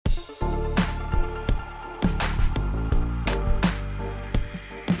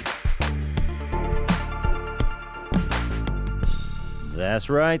That's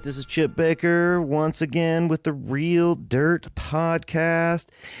right. This is Chip Baker once again with the Real Dirt Podcast,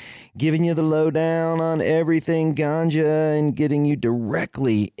 giving you the lowdown on everything ganja and getting you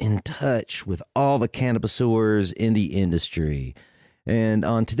directly in touch with all the cannabiseurs in the industry. And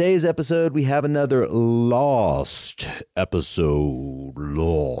on today's episode, we have another lost episode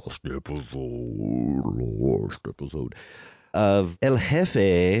of El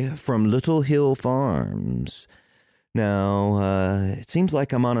Jefe from Little Hill Farms. Now, it seems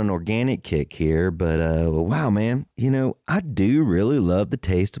like I'm on an organic kick here, but wow, man, I do really love the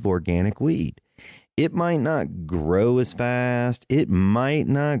taste of organic weed. It might not grow as fast. It might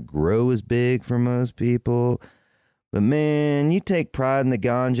not grow as big for most people. But man, you take pride in the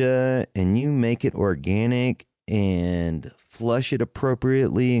ganja and you make it organic and flush it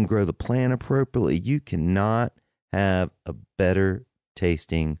appropriately and grow the plant appropriately, you cannot have a better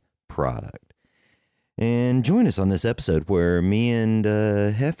tasting product. And join us on this episode where me and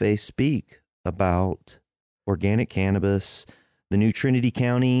Jefe speak about organic cannabis, the new Trinity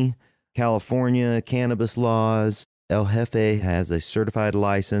County, California cannabis laws. El Jefe has a certified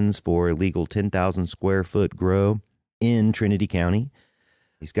license for a legal 10,000 square foot grow in Trinity County.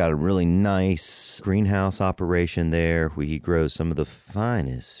 He's got a really nice greenhouse operation there where he grows some of the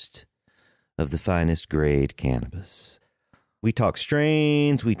finest grade cannabis. We talk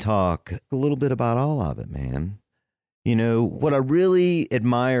strains, we talk a little bit about all of it, man. What I really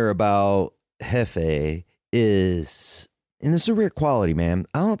admire about Jefe is, and this is a rare quality, man.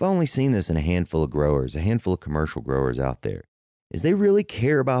 I've only seen this in a handful of growers, a handful of commercial growers out there, is they really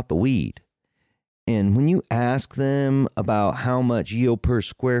care about the weed. And when you ask them about how much yield per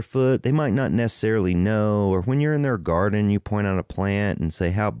square foot, they might not necessarily know. Or when you're in their garden, you point out a plant and say,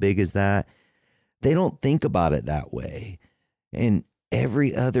 how big is that? They don't think about it that way. And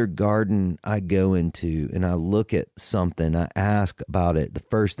every other garden I go into and I look at something, I ask about it, the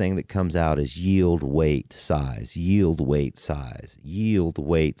first thing that comes out is yield, weight, size, yield, weight, size, yield,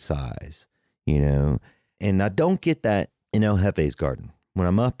 weight, size, And I don't get that in El Jefe's garden. When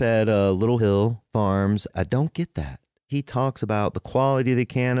I'm up at Little Hill Farms, I don't get that. He talks about the quality of the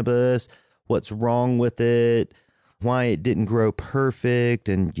cannabis, what's wrong with it, why it didn't grow perfect,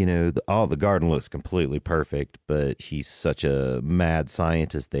 and all the garden looks completely perfect, but he's such a mad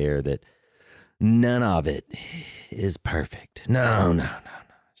scientist there that none of it is perfect. No, it's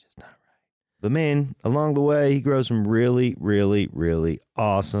just not right. But man, along the way, he grows some really, really, really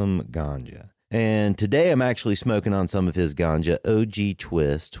awesome ganja. And today I'm actually smoking on some of his ganja, OG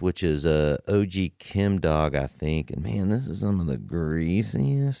Twist, which is a OG Chem Dog, I think. And man, this is some of the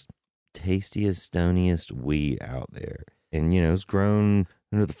greasiest, tastiest, stoniest weed out there. And, it's grown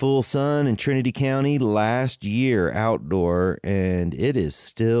under the full sun in Trinity County last year outdoor, and it is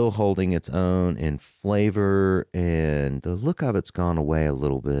still holding its own in flavor, and the look of it's gone away a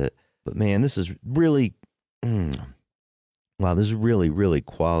little bit. But man, this is really, wow, this is really, really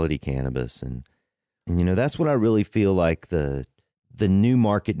quality cannabis. And that's what I really feel like the new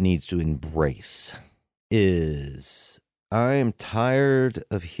market needs to embrace is I am tired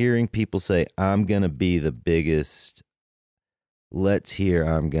of hearing people say, I'm going to be the biggest. Let's hear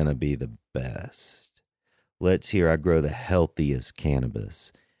I'm going to be the best. Let's hear I grow the healthiest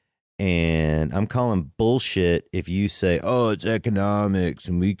cannabis. And I'm calling bullshit if you say, oh, it's economics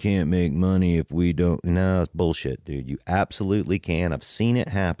and we can't make money if we don't. No, it's bullshit, dude. You absolutely can. I've seen it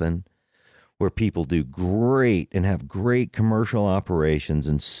happen where people do great and have great commercial operations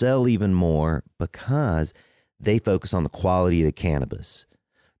and sell even more because they focus on the quality of the cannabis.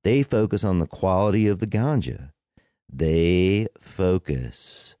 They focus on the quality of the ganja. They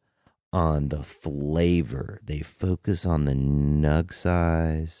focus on the flavor. They focus on the nug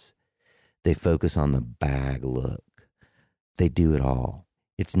size. They focus on the bag look. They do it all.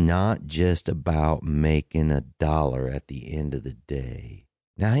 It's not just about making $1 at the end of the day.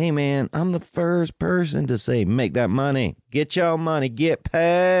 Now, hey, man, I'm the first person to say, make that money. Get your money. Get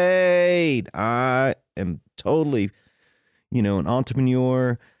paid. I am totally, an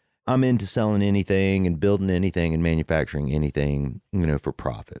entrepreneur. I'm into selling anything and building anything and manufacturing anything, for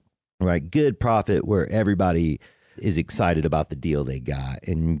profit, right? Good profit where everybody is excited about the deal they got.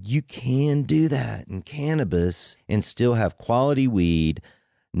 And you can do that in cannabis and still have quality weed,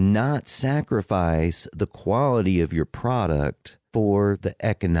 not sacrifice the quality of your product for the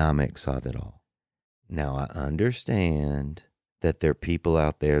economics of it all. Now, I understand that there are people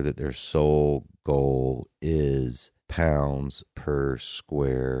out there that their sole goal is pounds per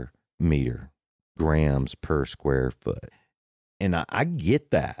square meter, grams per square foot. And I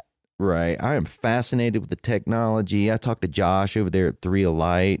get that, right? I am fascinated with the technology. I talked to Josh over there at 3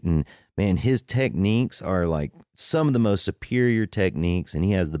 Alight, and man, his techniques are like some of the most superior techniques, and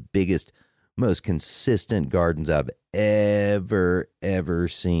he has the biggest, most consistent gardens I've ever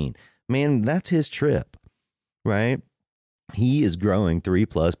seen. Man, that's his trip, right? He is growing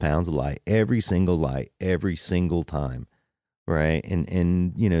 3+ pounds of light every single time, right?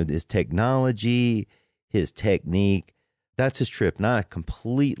 And you know, his technology, his technique, that's his trip. And I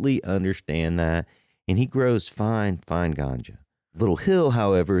completely understand that. And he grows fine ganja. Little Hill,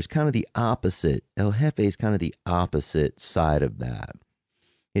 however, is kind of the opposite. El Jefe is kind of the opposite side of that.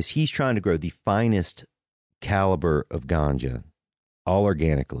 Is he's trying to grow the finest caliber of ganja, all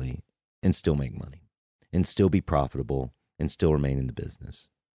organically, and still make money, and still be profitable, and still remain in the business.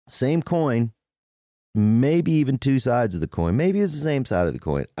 Same coin, maybe even two sides of the coin. Maybe it's the same side of the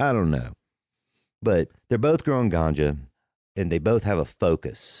coin. I don't know. But they're both growing ganja, and they both have a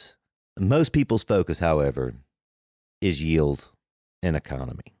focus. Most people's focus, however, is yield and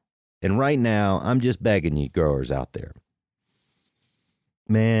economy. And right now, I'm just begging you growers out there,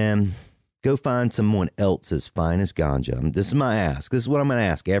 man, go find someone else's finest ganja. This is my ask. This is what I'm going to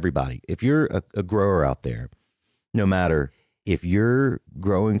ask everybody. If you're a grower out there, no matter if you're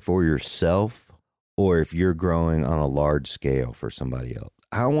growing for yourself or if you're growing on a large scale for somebody else,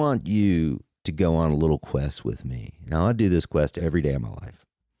 I want you to go on a little quest with me. Now, I do this quest every day of my life.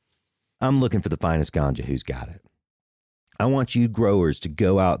 I'm looking for the finest ganja. Who's got it? I want you growers to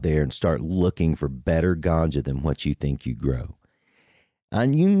go out there and start looking for better ganja than what you think you grow.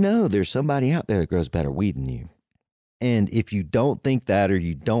 And you know there's somebody out there that grows better weed than you. And if you don't think that, or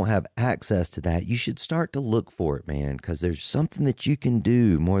you don't have access to that, you should start to look for it, man, because there's something that you can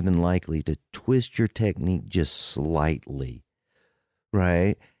do more than likely to twist your technique just slightly,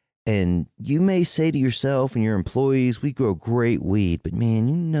 right? And you may say to yourself and your employees, we grow great weed, but man,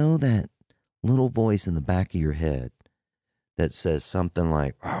 you know that little voice in the back of your head that says something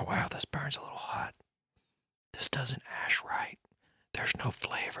like, oh, wow, this burns a little hot. This doesn't ash right. There's no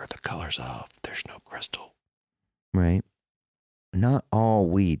flavor. The color's off. There's no crystal. Right? Not all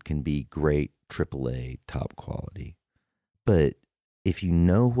weed can be great AAA top quality. But if you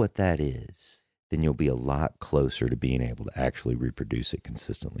know what that is, then you'll be a lot closer to being able to actually reproduce it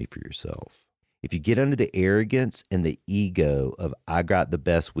consistently for yourself. If you get under the arrogance and the ego of, I got the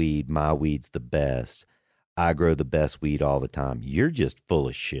best weed, my weed's the best, I grow the best weed all the time, you're just full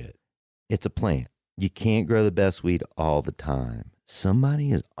of shit. It's a plant. You can't grow the best weed all the time.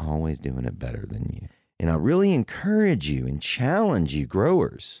 Somebody is always doing it better than you. And I really encourage you and challenge you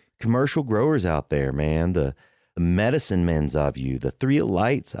growers, commercial growers out there, man, the medicine men's of you, the 3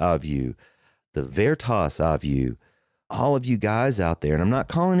 Alights of you, the Veritas of you, all of you guys out there. And I'm not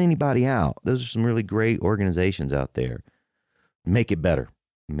calling anybody out. Those are some really great organizations out there. Make it better.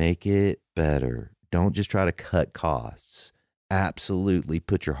 Make it better. Don't just try to cut costs. Absolutely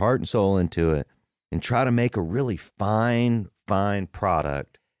put your heart and soul into it and try to make a really fine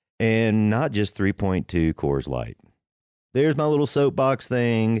product. And not just 3.2 Coors Light. There's my little soapbox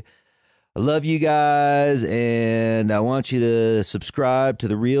thing. I love you guys, and I want you to subscribe to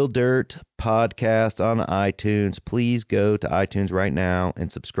the Real Dirt podcast on iTunes. Please go to iTunes right now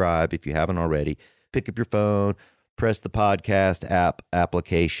and subscribe if you haven't already. Pick up your phone, press the podcast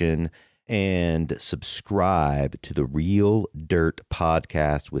application, and subscribe to the Real Dirt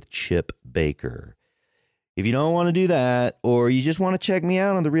podcast with Chip Baker. If you don't want to do that, or you just want to check me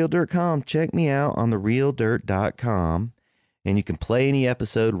out on therealdirt.com, check me out on therealdirt.com, and you can play any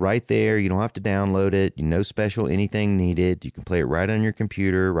episode right there. You don't have to download it. No special anything needed. You can play it right on your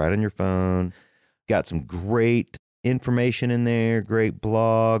computer, right on your phone. Got some great information in there, great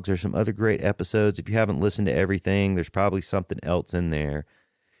blogs. There's some other great episodes. If you haven't listened to everything, there's probably something else in there.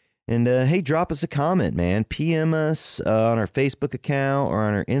 And hey, drop us a comment, man. PM us on our Facebook account or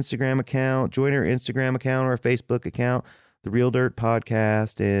on our Instagram account. Join our Instagram account or our Facebook account, The Real Dirt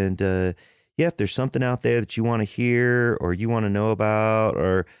Podcast. And yeah, if there's something out there that you want to hear or you want to know about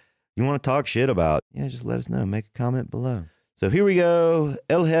or you want to talk shit about, yeah, just let us know. Make a comment below. So here we go.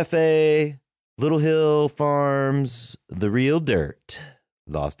 El Jefe, Little Hill Farms, The Real Dirt.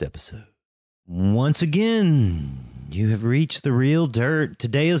 Lost episode. Once again, you have reached The Real Dirt.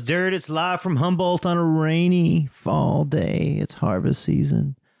 Today is dirt. It's live from Humboldt on a rainy fall day. It's harvest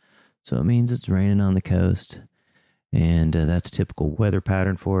season, so it means it's raining on the coast. And that's a typical weather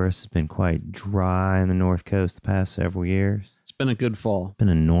pattern for us. It's been quite dry on the North Coast the past several years. It's been a good fall. Been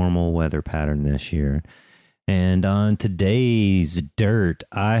a normal weather pattern this year. And on today's dirt,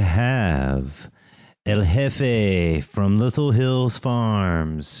 I have El Jefe from Little Hills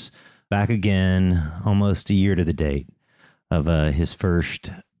Farms. Back again, almost a year to the date of his first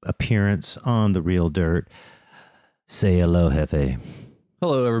appearance on the Real Dirt. Say hello, Jefe.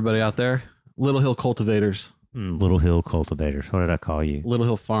 Hello, everybody out there. Little Hill Cultivators. Little Hill Cultivators. What did I call you? Little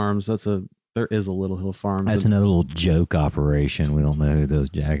Hill Farms. There is a Little Hill Farms. That's another little joke operation. We don't know who those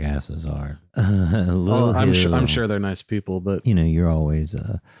jackasses are. I'm sure they're nice people, but you're always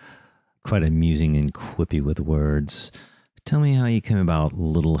quite amusing and quippy with words. Tell me how you came about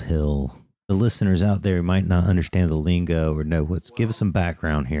Little Hill. The listeners out there might not understand the lingo or know give us some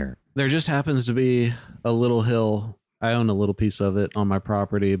background here. There just happens to be a little hill. I own a little piece of it on my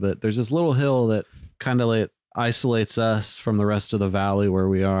property, but there's this little hill that kind of isolates us from the rest of the valley where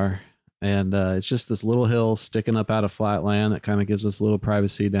we are. And it's just this little hill sticking up out of flat land that kind of gives us a little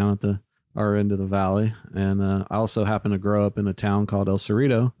privacy down at our end of the valley. And I also happen to grow up in a town called El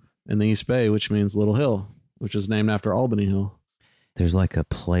Cerrito in the East Bay, which means Little Hill, which is named after Albany Hill. There's like a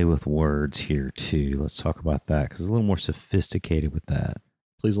play with words here too. Let's talk about that because it's a little more sophisticated with that.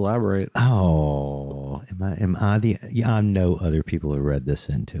 Please elaborate. Oh, I know other people have read this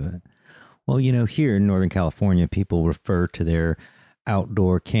into it. Well, here in Northern California, people refer to their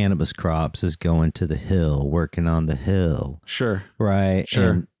outdoor cannabis crops as going to the hill, working on the hill. Sure. Right. Sure.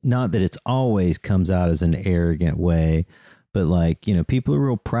 And not that it's always comes out as an arrogant way, but people are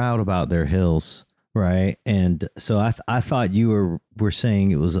real proud about their hills. Right. And so I thought you were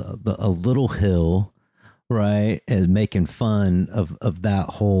saying it was a little hill, right, and making fun of that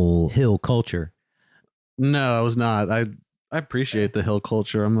whole hill culture. No, I was not. I appreciate the hill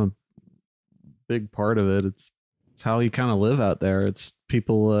culture. I'm a big part of it. It's how you kind of live out there. It's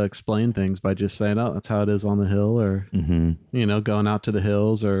people explain things by just saying, oh, that's how it is on the hill, or, going out to the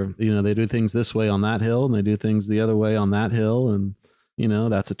hills, or, they do things this way on that hill and they do things the other way on that hill. And,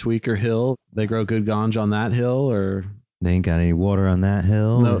 that's a tweaker hill. They grow good ganja on that hill, or they ain't got any water on that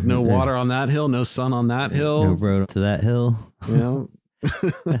hill. No water on that hill. No sun on that hill. No road to that hill.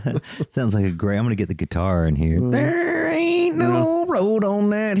 Sounds like I'm going to get the guitar in here. There ain't no road on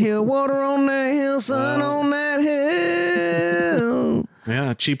that hill, water on that hill, sun on that hill.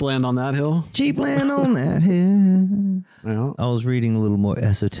 Yeah, cheap land on that hill. Cheap land on that hill. Yeah. I was reading a little more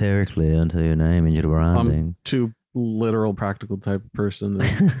esoterically into your name and your branding. I'm too literal, practical type of person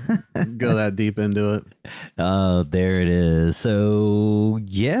to go that deep into it. Oh, there it is. So,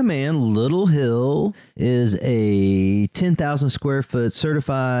 yeah, man, Little Hill is a 10,000 square foot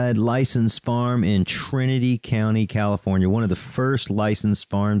certified licensed farm in Trinity County, California. One of the first licensed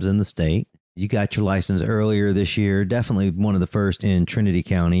farms in the state. You got your license earlier this year. Definitely one of the first in Trinity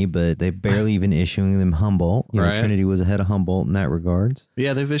County, but they've barely even issuing them Humboldt. Right. Trinity was ahead of Humboldt in that regards.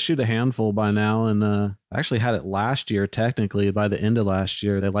 Yeah, they've issued a handful by now, and I actually had it last year. Technically, by the end of last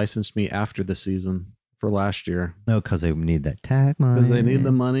year, they licensed me after the season for last year. No, because they need that tag money. Because they need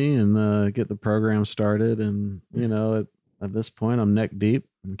the money and get the program started. And, at this point, I'm neck deep,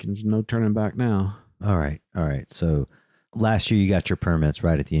 and there's no turning back now. All right. So last year, you got your permits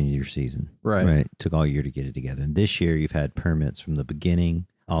right at the end of your season. Right. Took all year to get it together. And this year, you've had permits from the beginning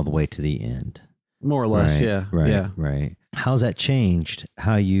all the way to the end. More or less, yeah. Right. How's that changed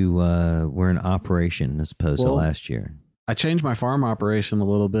how you were in operation as opposed to last year? I changed my farm operation a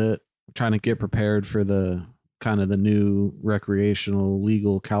little bit, trying to get prepared for the kind of the new recreational,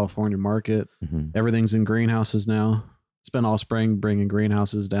 legal California market. Mm-hmm. Everything's in greenhouses now. Spent all spring bringing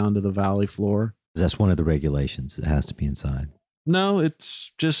greenhouses down to the valley floor. That's one of the regulations. It has to be inside. No,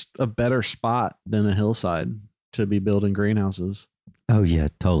 it's just a better spot than a hillside to be building greenhouses. Oh, yeah,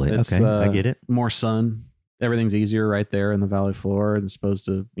 totally. Okay, I get it. More sun. Everything's easier right there in the valley floor as opposed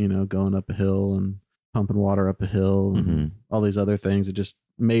to, going up a hill and pumping water up a hill and all these other things. It just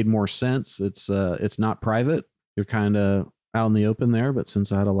made more sense. It's not private. You're kind of out in the open there. But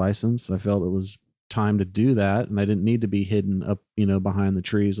since I had a license, I felt it was time to do that, and I didn't need to be hidden up behind the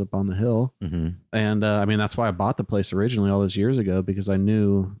trees up on the hill. And that's why I bought the place originally all those years ago, because I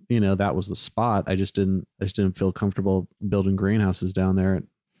knew that was the spot. I just didn't feel comfortable building greenhouses down there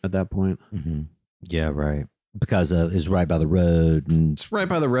at that point. Yeah, right. Because it's right by the road. And it's right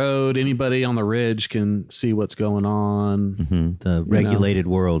by the road. Anybody on the ridge can see what's going on. The regulated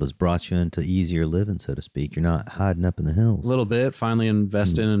world has brought you into easier living, so to speak. You're not hiding up in the hills. A little bit. Finally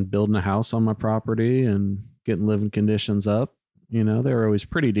investing in building a house on my property and getting living conditions up. They were always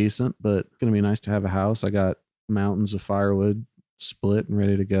pretty decent, but it's going to be nice to have a house. I got mountains of firewood split and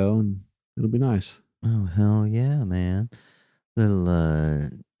ready to go, and it'll be nice. Oh, hell yeah, man. Little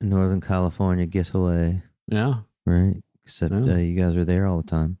Northern California getaway. Yeah. Right. Except you guys are there all the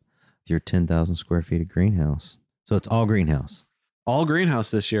time. Your 10,000 square feet of greenhouse. So it's all greenhouse. All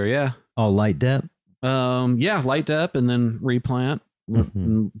greenhouse this year. Yeah. All light dep? Yeah. Light dep and then replant,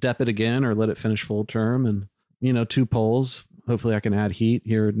 dep it again or let it finish full term. And, 2 poles, hopefully I can add heat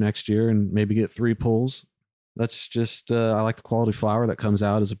here next year and maybe get 3 pulls. That's just, I like the quality flower that comes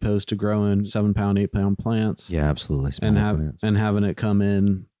out as opposed to growing 7-pound, 8-pound plants. Yeah, absolutely. And having it come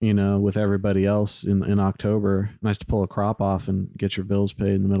in, with everybody else in October. Nice to pull a crop off and get your bills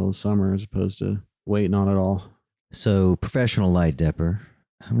paid in the middle of the summer as opposed to waiting on it all. So, professional light depper,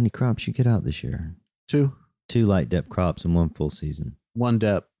 how many crops you get out this year? 2. 2 light dep crops in one full season. 1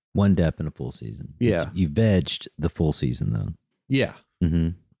 dep. 1 dep in a full season. Yeah. You vegged the full season though. Yeah.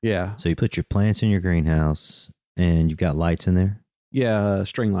 Mm-hmm. Yeah. So you put your plants in your greenhouse and you've got lights in there? Yeah,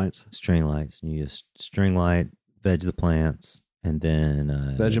 string lights. String lights. And you just string light, veg the plants, and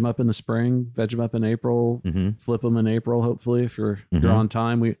then... veg them up in the spring, veg them up in April, flip them in April, hopefully, if you're on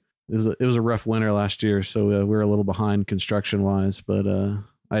time. It was a rough winter last year, so we were a little behind construction-wise, but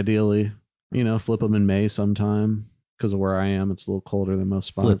ideally, flip them in May sometime. Because of where I am, it's a little colder than most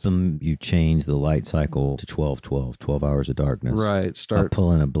spots. Flip them, you change the light cycle to 12 hours of darkness. Right. Start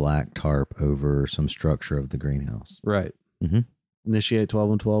pulling a black tarp over some structure of the greenhouse. Right. Mm-hmm. Initiate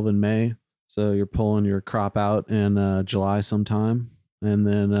 12 and 12 in May. So you're pulling your crop out in July sometime. And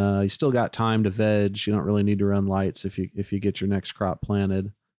then you still got time to veg. You don't really need to run lights if you get your next crop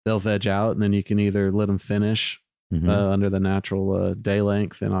planted. They'll veg out, and then you can either let them finish under the natural day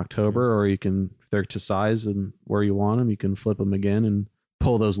length in October, or you can, if they're to size and where you want them, you can flip them again and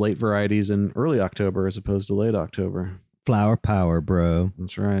pull those late varieties in early October as opposed to late October. Flower power, bro.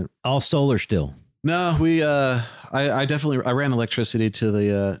 That's right. All solar still. No, we I ran electricity to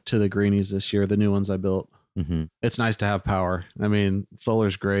the greenies this year, the new ones I built. Mm-hmm. It's nice to have power. I mean,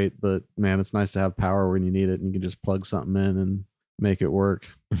 solar's great, but man, it's nice to have power when you need it, and you can just plug something in and make it work.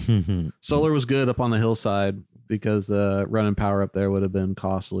 Solar was good up on the hillside because running power up there would have been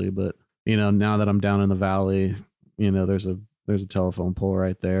costly. But now that I'm down in the valley, there's a telephone pole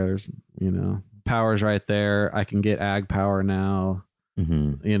right there. There's power's right there. I can get ag power now.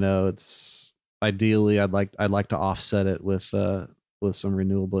 It's ideally I'd like to offset it with some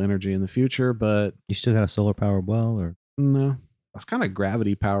renewable energy in the future. But you still got a solar powered well, or no? I was kind of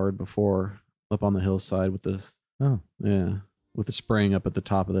gravity powered before up on the hillside with the spring up at the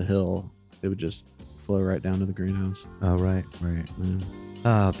top of the hill. It would just flow right down to the greenhouse. Oh, right. Yeah.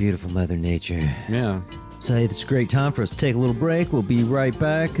 Oh, beautiful Mother Nature. Yeah. So, hey, it's a great time for us to take a little break. We'll be right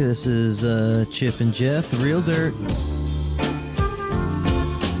back. This is Chip and Jeff, The Real Dirt.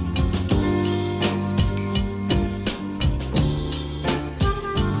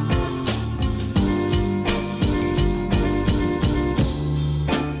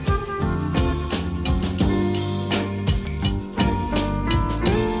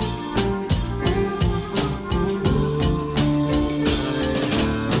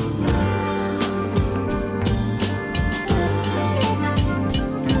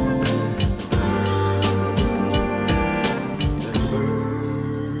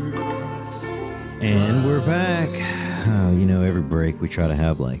 And we're back. Every break we try to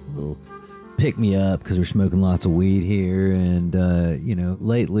have like a little pick me up because we're smoking lots of weed here. And,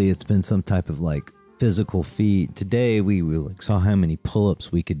 lately it's been some type of like physical feat. Today we saw how many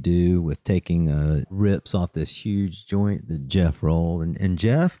pull-ups we could do with taking rips off this huge joint that Jeff rolled. And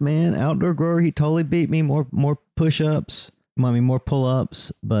Jeff, man, outdoor grower, he totally beat me. More push-ups, more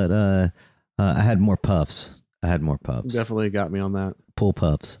pull-ups, but I had more puffs. Definitely got me on that. Pull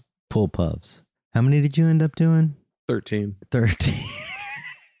puffs. How many did you end up doing? 13.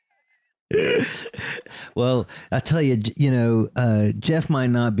 Well, I tell you, Jeff might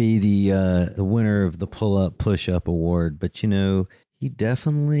not be the winner of the pull-up, push-up award, but, he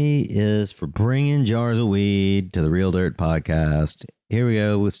definitely is for bringing jars of weed to the Real Dirt podcast. Here we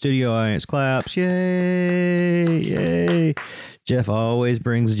go with studio audience claps. Yay! Jeff always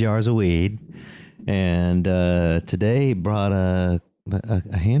brings jars of weed, and today he brought a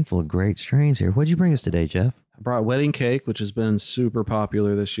handful of great strains here. What'd you bring us today, Jeff? I brought Wedding Cake, which has been super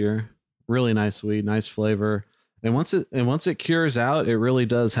popular this year. Really nice weed, nice flavor. And once it cures out, it really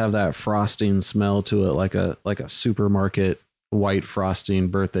does have that frosting smell to it, like a supermarket white frosting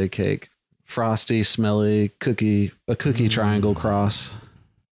birthday cake. Frosty, smelly, cookie triangle cross.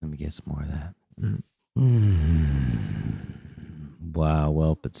 Let me get some more of that. Wow,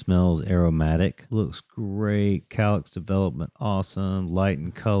 well, it smells aromatic. Looks great. Calyx development, awesome. Light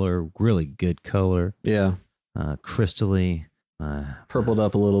in color, really good color. Yeah. Crystally. Purpled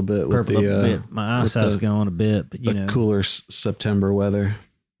up a little bit with my eyesight's going a bit, but cooler September weather.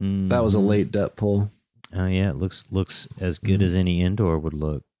 That was a late depth pull. Oh yeah, it looks as good as any indoor would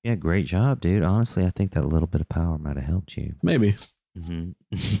look. Yeah, great job, dude. Honestly, I think that little bit of power might have helped you. Maybe.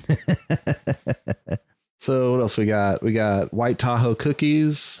 So what else we got? We got White Tahoe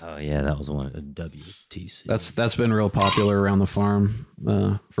cookies. Oh yeah, that was one a WTC. That's been real popular around the farm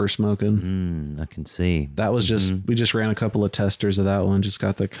for smoking. I can see. That was just we just ran a couple of testers of that one. Just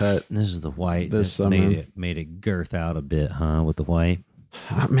got the cut. This is the white. This made it girth out a bit, huh? With the white.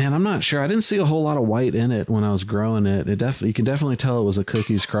 Man, I'm not sure. I didn't see a whole lot of white in it when I was growing it. You can definitely tell it was a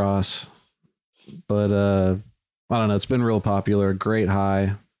cookies cross. But I don't know. It's been real popular. Great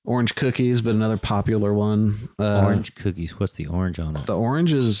high. Orange cookies, but another popular one. Orange cookies. What's the orange on it? The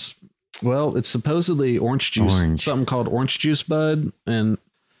orange is, well, it's supposedly orange juice. Something called orange juice bud, and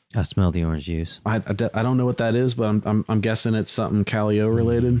I smell the orange juice. I don't know what that is, but I'm guessing it's something Calio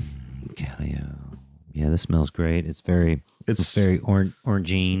related. Calio. Yeah, this smells great. It's very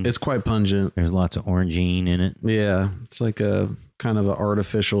orangine. It's quite pungent. There's lots of orangine in it. Yeah, it's like a kind of an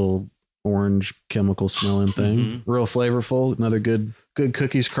artificial orange chemical smelling thing. Real flavorful. Another good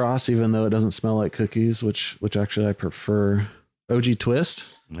cookies cross, even though it doesn't smell like cookies, which actually I prefer. OG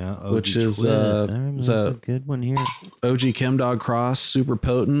Twist, which is a good one here. OG Chem Dog cross, super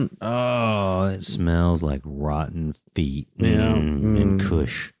potent. Oh, it smells like rotten feet. Yeah, and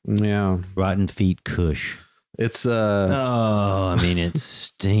Kush. Yeah, rotten feet Kush. It's I mean, it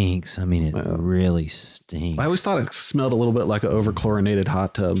stinks. I mean, it really stinks. I always thought it smelled a little bit like an overchlorinated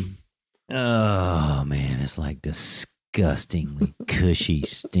hot tub. Oh man, it's like disgustingly cushy,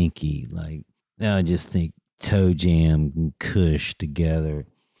 stinky. Like I just think toe jam and Kush together.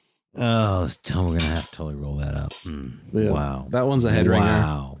 Oh, we're gonna have to totally roll that up. Yeah. Wow, that one's a head ringer.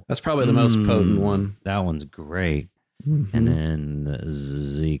 Wow, that's probably the most potent one. That one's great. And then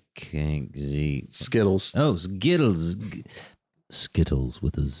the Skittles. Oh, Skittles. Skittles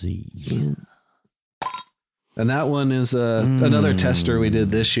with a Z. And that one is another tester we did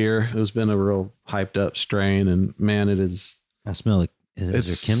this year. It has been a real hyped up strain, and man, it is. I smell like.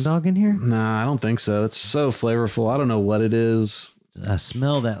 Is there Chem Dog in here? Nah, I don't think so. It's so flavorful. I don't know what it is. I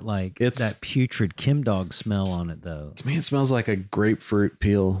smell that that putrid Chem Dog smell on it, though. To me, it smells like a grapefruit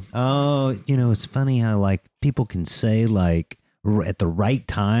peel. Oh, it's funny how like people can say like at the right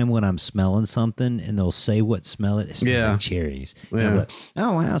time when I'm smelling something, and they'll say what smell it. It smells like cherries. Yeah. But,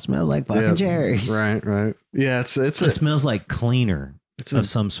 oh wow, it smells like fucking cherries. Right. Yeah, it smells like cleaner of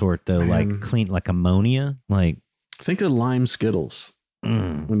some sort though, like clean, like ammonia. Like think of lime Skittles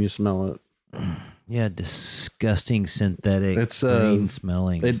when you smell it. Yeah, disgusting synthetic. It's green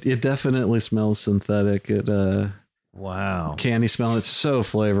smelling. It definitely smells synthetic. Wow, candy smell. It's so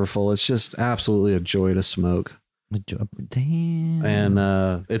flavorful. It's just absolutely a joy to smoke. Damn.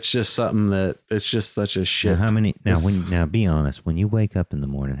 And it's just something that it's just such a shit. Now, now be honest. When you wake up in the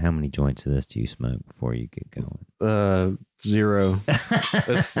morning, how many joints of this do you smoke before you get going? 0.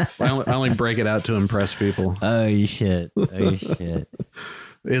 I only break it out to impress people. Oh shit!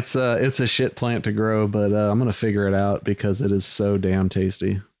 It's a shit plant to grow, but I'm gonna figure it out because it is so damn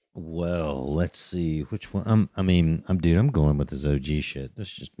tasty. Well, let's see which one. I'm going with this OG shit.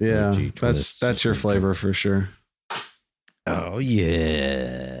 This is OG twist. That's your flavor for sure. Oh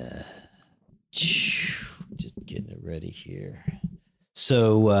yeah, just getting it ready here.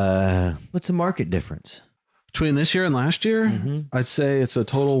 So, what's the market difference between this year and last year? I'd say it's a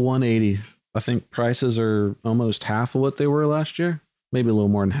total 180. I think prices are almost half of what they were last year. Maybe a little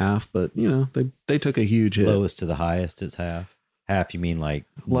more than half, but they took a huge hit. Lowest to the highest is half. Half, you mean like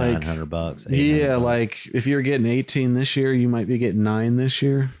 $900? Yeah, like if you're getting 18 this year, you might be getting 9 this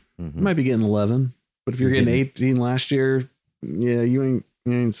year. You might be getting 11. But if you're getting 18 last year, yeah, you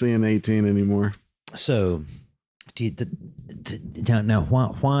ain't seeing 18 anymore. So, now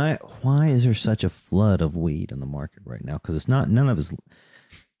why is there such a flood of weed on the market right now? Because it's not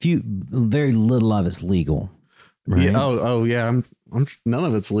very little of it's legal. Right? Yeah. Oh yeah. None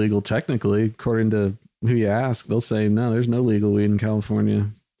of it's legal technically, according to who you ask. They'll say no. There's no legal weed in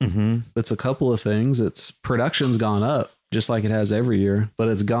California. It's a couple of things. It's production's gone up, just like it has every year, but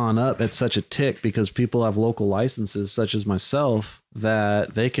it's gone up at such a tick because people have local licenses, such as myself,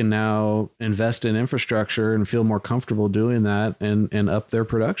 that they can now invest in infrastructure and feel more comfortable doing that and up their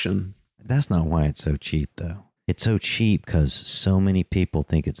production. That's not why it's so cheap, though. It's so cheap because so many people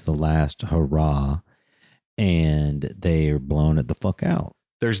think it's the last hurrah, and they are blowing it the fuck out.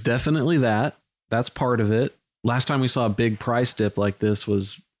 There's definitely that. That's part of it. Last time we saw a big price dip like this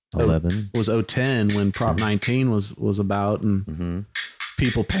was 2010 when Prop 19 was about, and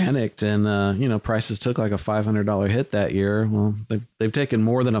people panicked, and prices took like a $500 hit that year. Well, they've taken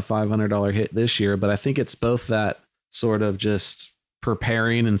more than a $500 hit this year, but I think it's both that sort of just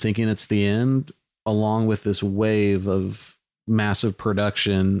preparing and thinking it's the end, along with this wave of massive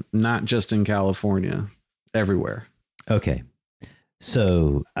production, not just in California, everywhere. Okay.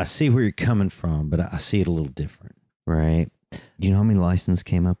 So I see where you're coming from, but I see it a little different, right? Do you know how many licenses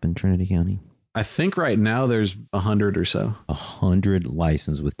came up in Trinity County? I think right now there's 100 or so. 100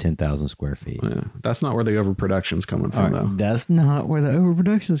 licenses with 10,000 square feet. Yeah, that's not where the overproduction's coming from, though. That's not where the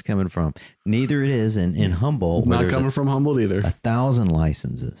overproduction is coming from. Neither it is in Humboldt. Not coming from Humboldt either. 1,000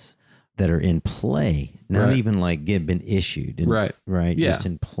 licenses that are in play, not even like been issued. Right. Yeah. Just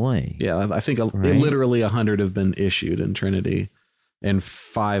in play. Yeah. I think literally 100 have been issued in Trinity and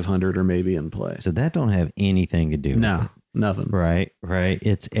 500 are maybe in play. So that don't have anything to do with it. Nothing. Right.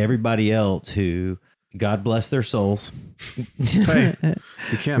 It's everybody else who, God bless their souls. Hey,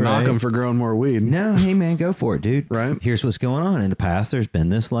 you can't knock them for growing more weed. No, hey man, go for it, dude. Right. Here's what's going on. In the past, there's been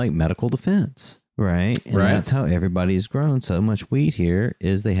this like medical defense. Right. And that's how everybody's grown so much weed here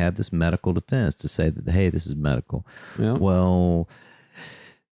is they have this medical defense to say that, hey, this is medical. Yeah. Well,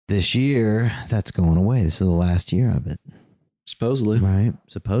 this year that's going away. This is the last year of it. Supposedly. Right.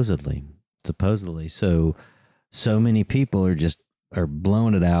 Supposedly. So many people are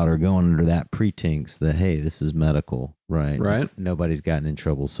blowing it out or going under that pretense that, hey, this is medical. Right. Nobody's gotten in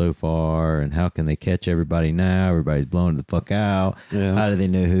trouble so far. And how can they catch everybody now? Everybody's blowing the fuck out. Yeah. How do they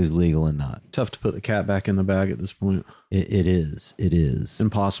know who's legal and not? Tough to put the cat back in the bag at this point. It is.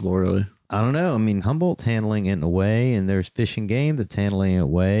 Impossible, really. I don't know. I mean, Humboldt's handling it in a way, and there's Fish and Game that's handling it in a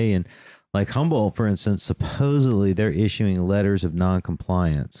way. And like Humboldt, for instance, supposedly they're issuing letters of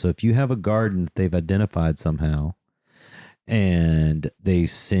non-compliance. So if you have a garden that they've identified somehow, and they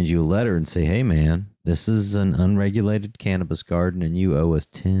send you a letter and say, hey, man, this is an unregulated cannabis garden and you owe us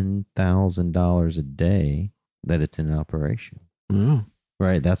 $10,000 a day that it's in operation. Mm.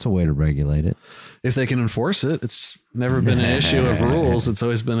 Right. That's a way to regulate it. If they can enforce it, it's never been an issue of rules. It's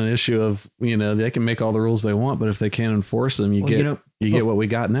always been an issue of, they can make all the rules they want, but if they can't enforce them, you get what we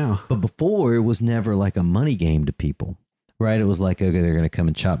got now. But before, it was never like a money game to people. Right. It was like, okay, they're going to come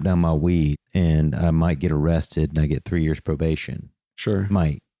and chop down my weed and I might get arrested and I get 3 years probation. Sure.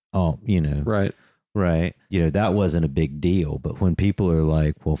 Might. Oh, Right. That wasn't a big deal. But when people are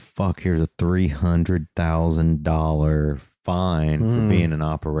like, well, fuck, here's a $300,000 fine for being in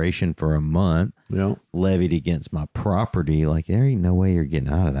operation for a month levied against my property. Like, there ain't no way you're getting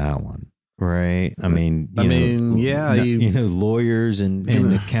out of that one. Right. I mean, lawyers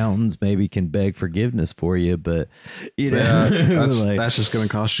and accountants maybe can beg forgiveness for you, but that's just going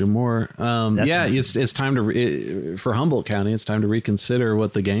to cost you more. It's time to for Humboldt County. It's time to reconsider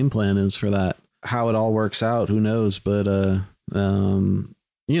what the game plan is for that. How it all works out, who knows? But I don't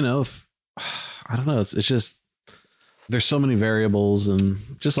know. It's just there's so many variables, and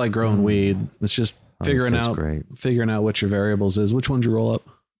just like growing weed, it's just figuring out what your variables is. Which one'd you roll up?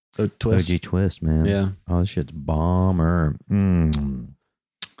 Twist. OG Twist, man. Yeah. Oh, this shit's bomber. God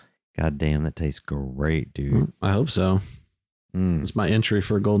damn, that tastes great, dude. I hope so. It's my entry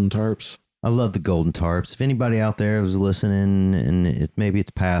for Golden Tarps. I love the Golden Tarps. If anybody out there was listening, and maybe it's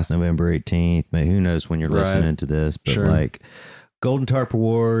past November 18th, who knows when you're listening to this, but like Golden Tarp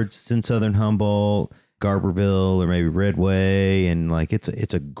Awards, it's in Southern Humboldt, Garberville, or maybe Redway, and like it's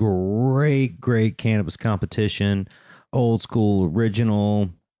a great cannabis competition, old school, original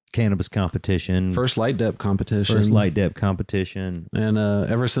cannabis competition. First light dep competition. And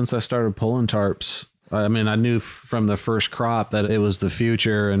ever since I started pulling tarps, I mean, I knew from the first crop that it was the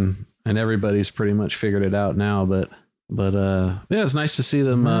future, and everybody's pretty much figured it out now. But it's nice to see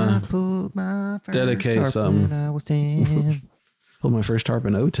them dedicate something. I was 10. Pulled my first tarp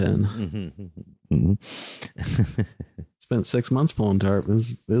in 2010. Spent 6 months pulling tarp.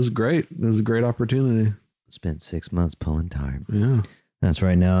 It was great. It was a great opportunity. Spent 6 months pulling tarp. Yeah. That's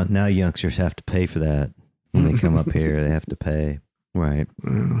right. Now youngsters have to pay for that. When they come up here, they have to pay. Right.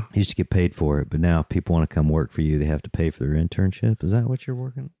 Yeah. Used to get paid for it, but now if people want to come work for you, they have to pay for their internship. Is that what you're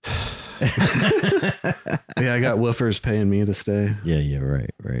working? Yeah, I got woofers paying me to stay. Yeah, right.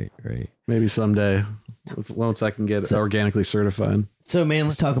 Maybe someday, once I can get organically certified. So, man,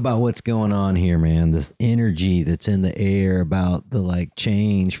 let's talk about what's going on here, man. This energy that's in the air about the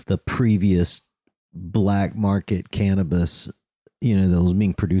change, the previous black market cannabis, that was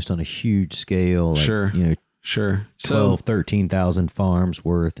being produced on a huge scale. Sure. 12, 13,000 farms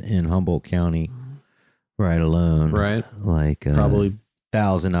worth in Humboldt County, right alone. Right. Probably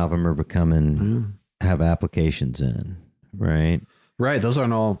 1,000 of them are have applications in. Right. Right. Those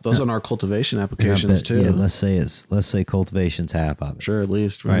aren't our cultivation applications too. Yeah. Let's say cultivation's half of it. Sure. At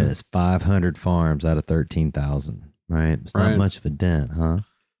least. Right. That's 500 farms out of 13,000. Right. It's not much of a dent, huh?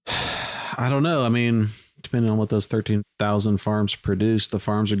 I don't know. I mean, depending on what those 13,000 farms produce, the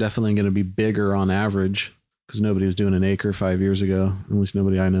farms are definitely going to be bigger on average, because nobody was doing an acre 5 years ago. At least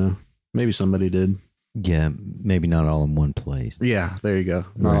nobody I know. Maybe somebody did. Yeah, maybe not all in one place. Yeah, there you go.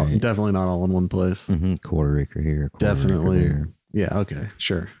 Definitely not all in one place. Quarter acre here, quarter Definitely. acre there. Yeah, okay.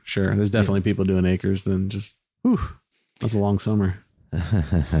 Sure. There's definitely people doing acres than just, whew, that's a long summer.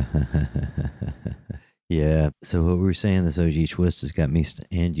 Yeah. So what we were saying, this OG twist has got me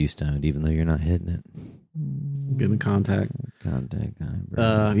and you stoned, even though you're not hitting it. Get in contact. Contact guy,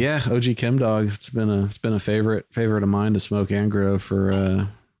 bro. Yeah, OG Chem Dog. It's been a favorite of mine to smoke and grow for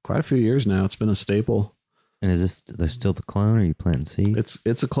quite a few years now. It's been a staple. And is this still the clone, or are you planting seed?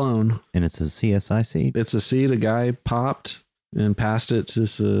 It's a clone. And it's a CSI seed? It's a seed a guy popped and passed it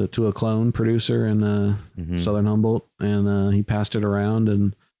to a clone producer in Southern Humboldt, and he passed it around,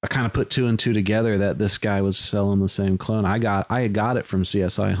 and I kind of put two and two together that this guy was selling the same clone. I had got it from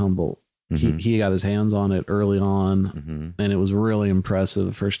CSI Humboldt. He got his hands on it early on, and it was really impressive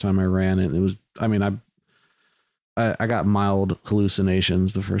the first time I ran it. And it was, I mean, I got mild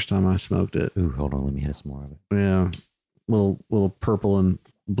hallucinations the first time I smoked it. Ooh, hold on, let me hit some more of it. Yeah, little purple and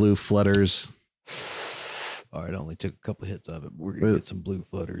blue flutters. All right, I only took a couple hits of it, but we're gonna get some blue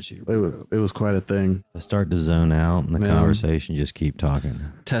flutters here. It was quite a thing. I start to zone out in the conversation, just keep talking.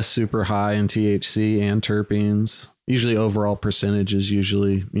 Test super high in THC and terpenes. Usually overall percentage is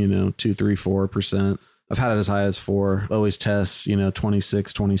usually, 2, 3, 4%. I've had it as high as 4. Always tests,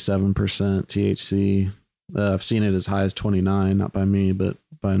 26, 27% THC. I've seen it as high as 29, not by me, but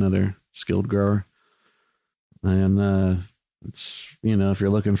by another skilled grower. And it's, if you're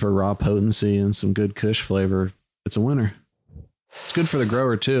looking for raw potency and some good kush flavor, it's a winner. It's good for the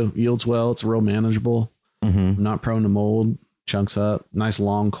grower too. Yields well. It's real manageable. Not prone to mold. Chunks up. Nice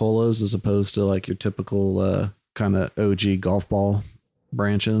long colas as opposed to like your typical kind of OG golf ball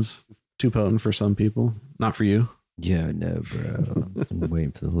branches. Too potent for some people. Not for you. Yeah, no, bro. I'm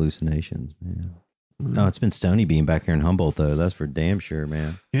waiting for the hallucinations, man. Oh, it's been stony being back here in Humboldt, though. That's for damn sure,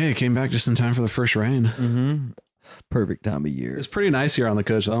 man. Yeah, it came back just in time for the first rain. Perfect time of year. It's pretty nice here on the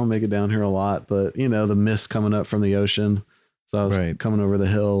coast. I don't make it down here a lot, but the mist coming up from the ocean. So I was coming over the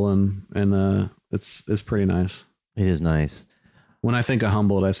hill, and it's pretty nice. It is nice. When I think of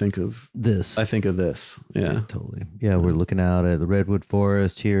Humboldt, I think of this. Yeah, totally. Yeah, we're looking out at the redwood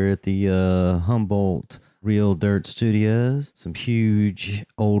forest here at the Humboldt Real Dirt Studios. Some huge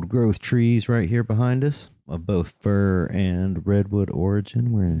old growth trees right here behind us of both fir and redwood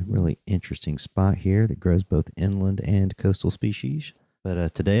origin. We're in a really interesting spot here that grows both inland and coastal species.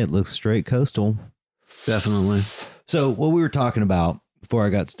 But today it looks straight coastal. Definitely. So what we were talking about before I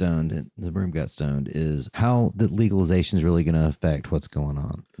got stoned and the room got stoned is how the legalization is really going to affect what's going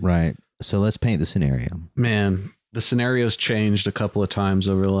on. Right. So let's paint the scenario. Man, the scenario's changed a couple of times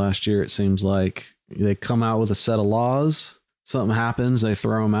over the last year. It seems like they come out with a set of laws, something happens, they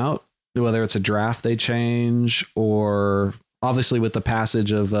throw them out, whether it's a draft they change, or obviously with the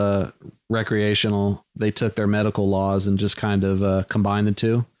passage of recreational, they took their medical laws and just kind of combined the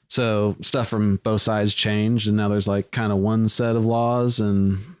two. So stuff from both sides changed, and now there's like kind of one set of laws,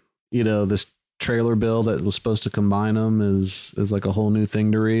 and this trailer bill that was supposed to combine them is like a whole new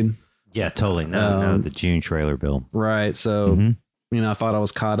thing to read. Yeah, totally. No, the June trailer bill. Right. So, I thought I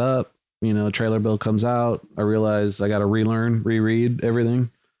was caught up. Trailer bill comes out. I realized I got to reread everything.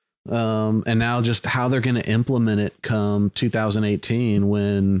 And now just how they're going to implement it come 2018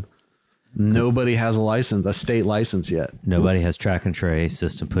 when nobody has a state license yet. Nobody has track and trace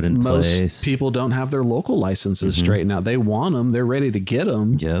system put in place. Most people don't have their local licenses straightened out. They want them. They're ready to get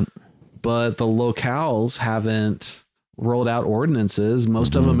them. Yep. But the locales haven't rolled out ordinances.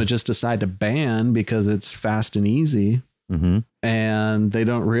 Most of them have just decided to ban because it's fast and easy. And they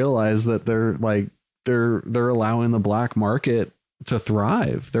don't realize that they're allowing the black market to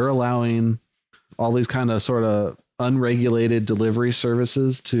thrive. They're allowing all these kind of sort of unregulated delivery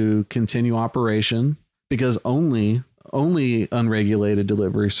services to continue operation, because only unregulated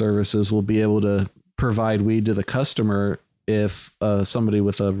delivery services will be able to provide weed to the customer. If somebody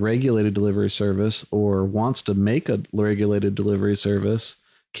with a regulated delivery service or wants to make a regulated delivery service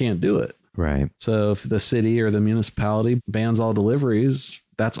can't do it. Right. So if the city or the municipality bans all deliveries,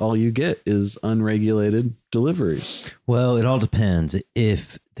 that's all you get is unregulated deliveries. Well, it all depends.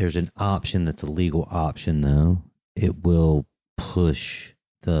 If there's an option that's a legal option, though, it will push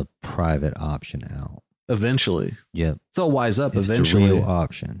the private option out. Eventually. Yep. They'll wise up if eventually. It's a real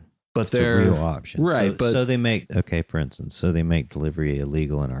option. But they're a real option. Right. So they make, for instance, they make delivery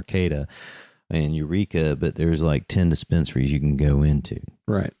illegal in Arcata and Eureka, but there's like 10 dispensaries you can go into.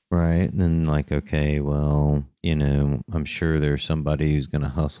 Right. Right. And then I'm sure there's somebody who's going to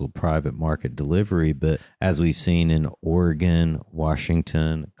hustle private market delivery. But as we've seen in Oregon,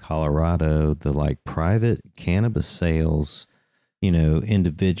 Washington, Colorado, the private cannabis sales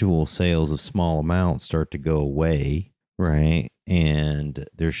individual sales of small amounts start to go away, right? And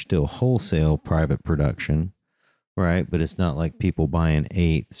there's still wholesale private production, right? But it's not like people buying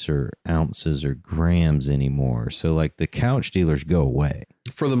eighths or ounces or grams anymore. So like the couch dealers go away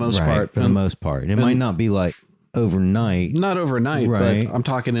for the most part. For the most part. It might not be like overnight. Not overnight, right? But I'm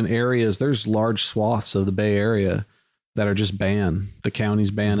talking in areas. There's large swaths of the Bay Area that are just banned. The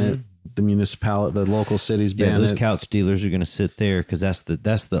counties ban it. The municipality, the local cities ban it. Those couch dealers are going to sit there because that's the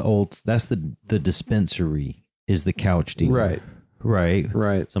dispensary is the couch dealer.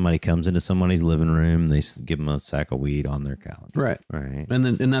 Right. Somebody comes into somebody's living room, they give them a sack of weed on their couch. Right.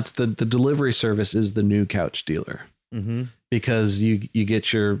 And that's the delivery service is the new couch dealer, because you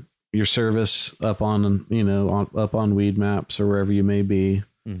get your service up on up on Weed Maps or wherever you may be.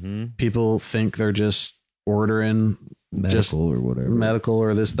 People think they're just ordering medical or whatever, medical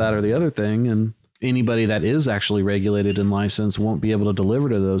or this, that, or the other thing, and anybody that is actually regulated and licensed won't be able to deliver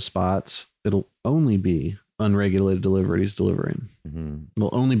to those spots. It'll only be unregulated deliveries delivering. It'll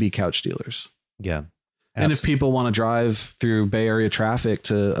only be couch dealers. Yeah. Absolutely. And if people want to drive through Bay Area traffic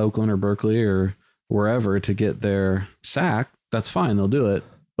to Oakland or Berkeley or wherever to get their sack, that's fine. They'll do it.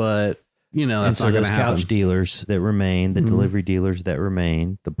 But that's not going to happen. Couch dealers that remain, the delivery dealers that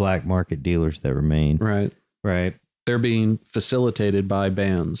remain, the black market dealers that remain. Right. They're being facilitated by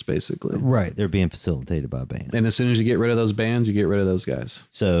bans, basically. Right. They're being facilitated by bans. And as soon as you get rid of those bans, you get rid of those guys.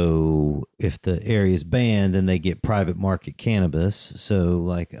 So if the area is banned, then they get private market cannabis. So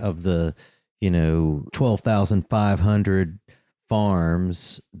like of the, 12,500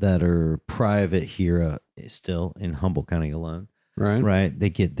 farms that are private here still in Humboldt County alone. Right.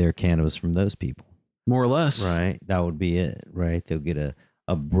 They get their cannabis from those people. More or less. Right. That would be it. Right. They'll get a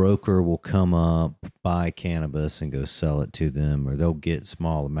broker will come up, buy cannabis and go sell it to them, or they'll get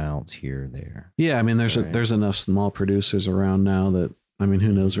small amounts here or there. Yeah. I mean, there's enough small producers around now that,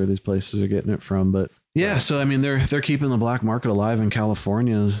 who knows where these places are getting it from, but yeah. So, they're keeping the black market alive in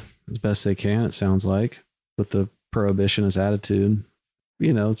California as best they can, it sounds like, with the prohibitionist attitude.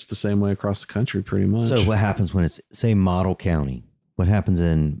 It's the same way across the country pretty much. So what happens when it's, say, model county? What happens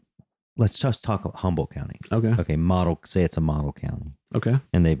let's just talk about Humboldt County. Okay. Say it's a model county. Okay.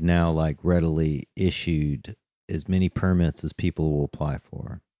 And they've now readily issued as many permits as people will apply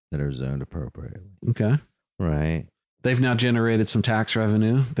for that are zoned appropriately. Okay. Right. They've now generated some tax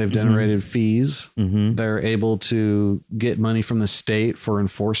revenue. They've generated fees. They're able to get money from the state for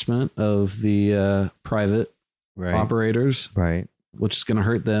enforcement of the private operators. Right. Which is going to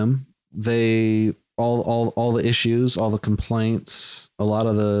hurt them. They all the issues, all the complaints, a lot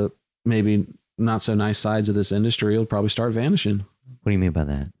of the maybe not so nice sides of this industry will probably start vanishing. What do you mean by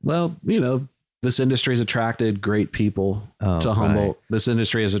that? Well, this industry has attracted great people to Humboldt. This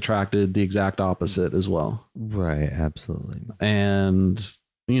industry has attracted the exact opposite as well. Right. Absolutely. And,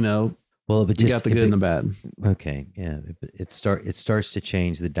 well, but you got the good and the bad. Okay. Yeah. It starts to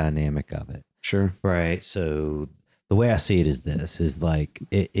change the dynamic of it. Sure. Right. So the way I see it is this: is like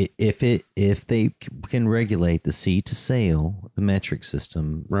if they can regulate the seed to sale, the metric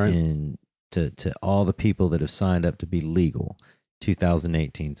system, in to all the people that have signed up to be legal,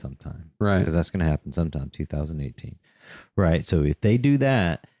 2018 sometime, because that's going to happen sometime 2018, right? So if they do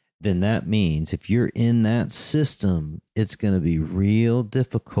that, then that means if you're in that system, it's going to be real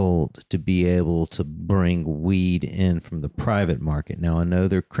difficult to be able to bring weed in from the private market. Now, I know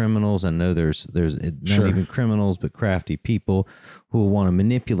they're criminals. I know there's not even criminals, but crafty people who will want to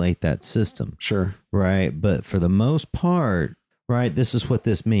manipulate that system. Sure. Right. But for the most part, right, this is what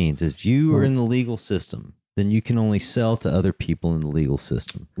this means. If you are in the legal system, then you can only sell to other people in the legal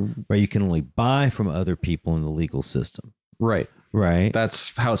system. Right. You can only buy from other people in the legal system. Right.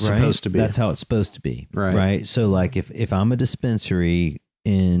 That's how it's supposed to be. That's how it's supposed to be. Right. So like if I'm a dispensary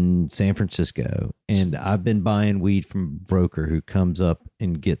in San Francisco and I've been buying weed from a broker who comes up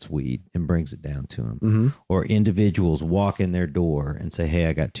and gets weed and brings it down to them, or individuals walk in their door and say, hey,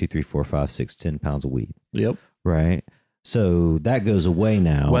 I got 2, 3, 4, 5, 6, 10 pounds of weed. Yep. Right. So that goes away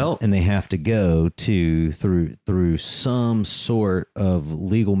now. Well, and they have to go through some sort of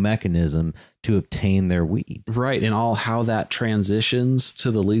legal mechanism to obtain their weed. Right. And how that transitions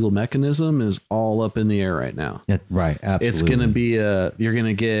to the legal mechanism is all up in the air right now. Right. Absolutely. It's going to be you're going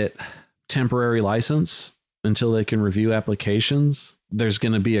to get temporary license until they can review applications. There's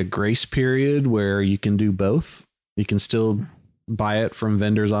going to be a grace period where you can do both. You can still buy it from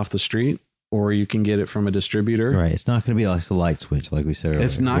vendors off the street, or you can get it from a distributor. Right. It's not going to be like the light switch, like we said earlier.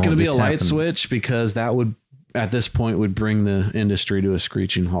 It's not going to be a light switch, because that would, at this point, would bring the industry to a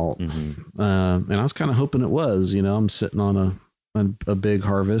screeching halt. And I was kind of hoping it was. I'm sitting on a big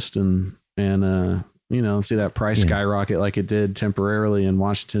harvest and see that price skyrocket like it did temporarily in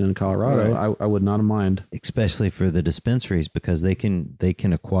Washington and Colorado, right. I would not mind. Especially for the dispensaries, because they can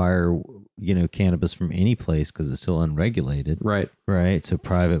acquire, cannabis from any place because it's still unregulated. Right. Right. So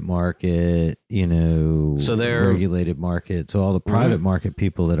private market, so they're regulated market. So all the private market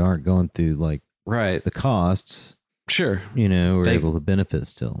people that aren't going through like the costs. Sure. Are able to benefit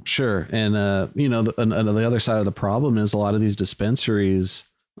still. Sure. And, the other side of the problem is a lot of these dispensaries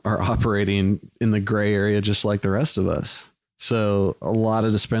are operating in the gray area, just like the rest of us. So a lot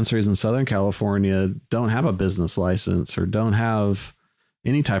of dispensaries in Southern California don't have a business license or don't have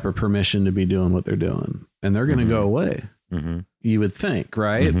any type of permission to be doing what they're doing. And they're going to go away. You would think,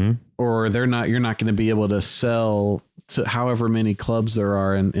 right? Or you're not going to be able to sell to however many clubs there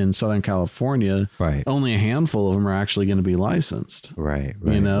are in Southern California. Right. Only a handful of them are actually going to be licensed. Right.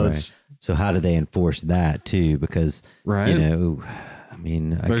 It's so how do they enforce that too? Because,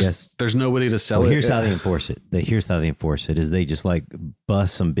 I guess there's nobody to sell it. Here's how they enforce it. Here's how they enforce it is they just like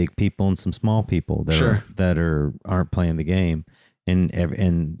bust some big people and some small people that aren't playing the game.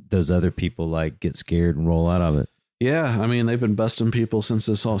 And those other people like get scared and roll out of it. Yeah, I mean, they've been busting people since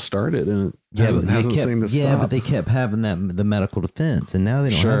this all started, and it hasn't seemed to stop. Yeah, but they kept having the medical defense, and now they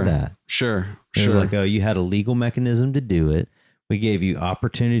don't have that. Sure. It was like, oh, you had a legal mechanism to do it. We gave you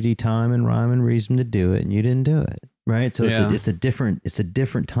opportunity, time, and rhyme and reason to do it, and you didn't do it. Right? So it's a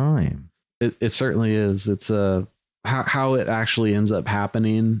different time. It certainly is. It's how it actually ends up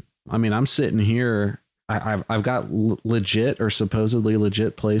happening. I mean, I'm sitting here. I've got legit or supposedly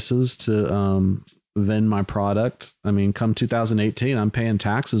legit places to vend my product. I mean, come 2018, I'm paying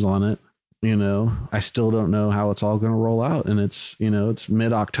taxes on it. I still don't know how it's all going to roll out. And it's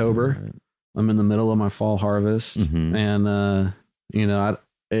mid-October. Right. I'm in the middle of my fall harvest. And,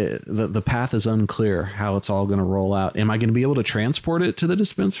 the path is unclear how it's all going to roll out. Am I going to be able to transport it to the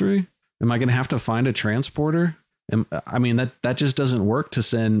dispensary? Am I going to have to find a transporter? I mean, that just doesn't work to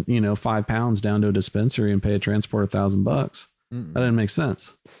send, 5 pounds down to a dispensary and pay a transport $1,000. That didn't make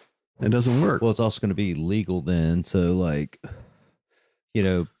sense. It doesn't work. Well, it's also going to be legal then. So like,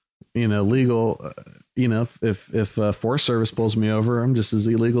 legal, if Forest Service pulls me over, I'm just as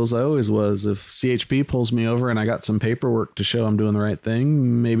illegal as I always was. If CHP pulls me over and I got some paperwork to show I'm doing the right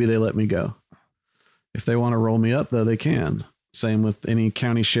thing, maybe they let me go. If they want to roll me up, though, they can. Same with any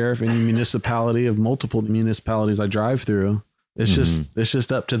county sheriff, any municipality of multiple municipalities I drive through. It's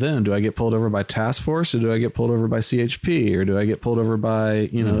just up to them. Do I get pulled over by task force, or do I get pulled over by CHP, or do I get pulled over by,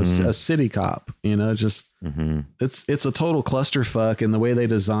 a city cop? It's a total clusterfuck. And the way they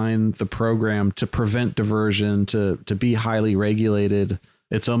designed the program to prevent diversion, to be highly regulated,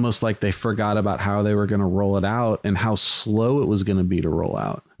 it's almost like they forgot about how they were going to roll it out and how slow it was going to be to roll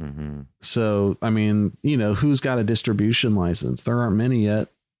out. So, I mean, who's got a distribution license? There aren't many yet.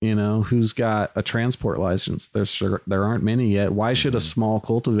 Who's got a transport license? There aren't many yet. Why should a small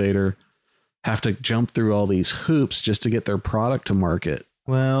cultivator have to jump through all these hoops just to get their product to market?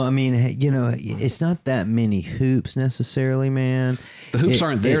 Well, I mean, it's not that many hoops necessarily, man. The hoops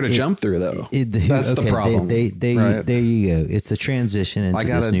aren't there to jump through, though. That's the problem. Right? There you go. It's a transition into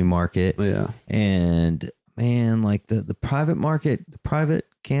this new market. Yeah. And man, like the private market, the private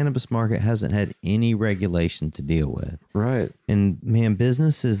cannabis market hasn't had any regulation to deal with. Right. And man,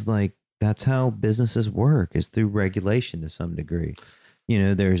 business is like, that's how businesses work, is through regulation to some degree.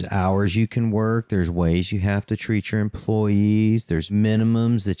 There's hours you can work. There's ways you have to treat your employees. There's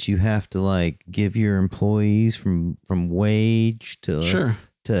minimums that you have to like give your employees from wage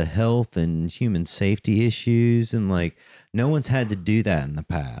to health and human safety issues. And like, no one's had to do that in the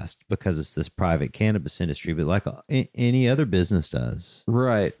past because it's this private cannabis industry, but like any other business does.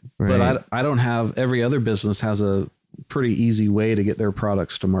 Right. But I don't have, every other business has a pretty easy way to get their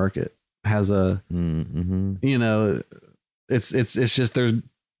products to market. Has a, it's just there's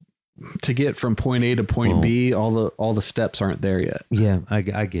to get from point A to point B, all the steps aren't there yet. Yeah, I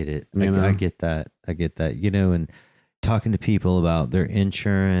get it. I get that. And talking to people about their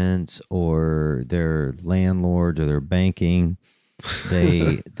insurance or their landlords or their banking,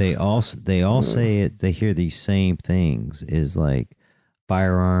 they all say it. They hear these same things, is like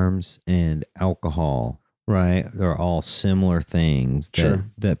firearms and alcohol. Right. They're all similar things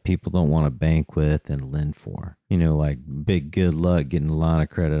that people don't want to bank with and lend for. Like big good luck getting a line of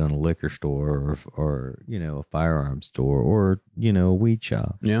credit on a liquor store or a firearms store or, a weed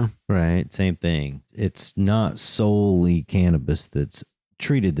shop. Yeah. Right. Same thing. It's not solely cannabis that's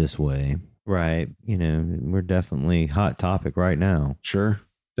treated this way. Right. We're definitely hot topic right now. Sure.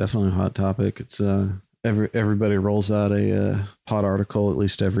 Definitely a hot topic. It's everybody rolls out a pot article at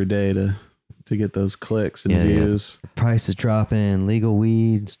least every day to to get those clicks and views. The price is dropping. Legal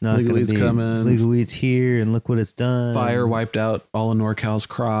weeds not legal weeds coming. Legal weeds here, and look what it's done. Fire wiped out all of NorCal's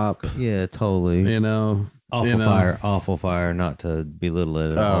crop. Yeah, totally. You know, awful fire. Not to belittle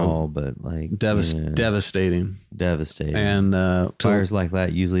it at all, but like devastating. And fires like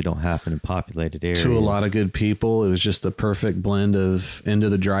that usually don't happen in populated areas. To a lot of good people, it was just the perfect blend of into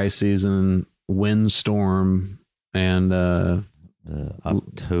the dry season, windstorm, and the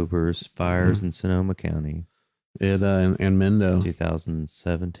October's fires in Sonoma County. And Mendo,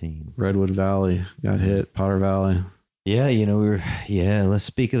 2017. Redwood Valley got hit. Potter Valley. Yeah, let's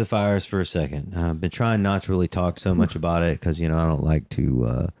speak of the fires for a second. I've been trying not to really talk so much about it because, I don't like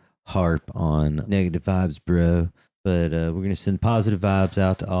to harp on negative vibes, bro. But we're going to send positive vibes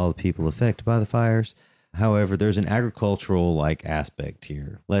out to all the people affected by the fires. However, there's an agricultural aspect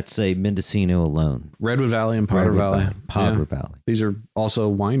here. Let's say Mendocino alone. Redwood Valley and Potter Valley. Potter Valley. These are also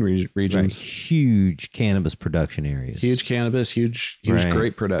wine regions. Right. Huge cannabis production areas. Huge cannabis, huge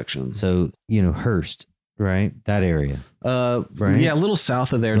grape production. So, Hearst, right? That area. Right? Yeah, a little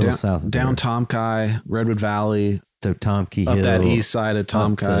south of there. Down Tomkai, Redwood Valley. So Tomkey up Hill. That east side of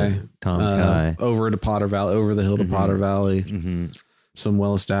Tomkai. Over to Potter Valley, over the hill to Potter Valley. Mm-hmm. Some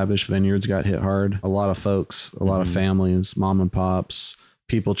well-established vineyards got hit hard. A lot of folks, a lot of families, mom and pops,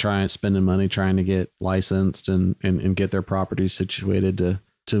 people spending money trying to get licensed and get their properties situated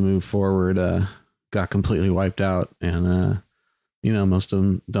to move forward, got completely wiped out. And, most of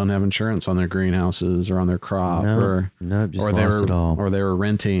them don't have insurance on their greenhouses or on their crop or they were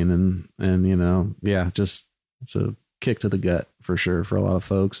renting and just it's a kick to the gut for sure for a lot of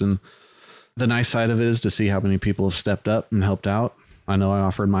folks. And the nice side of it is to see how many people have stepped up and helped out. I know I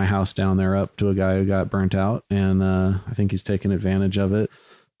offered my house down there up to a guy who got burnt out, and I think he's taken advantage of it.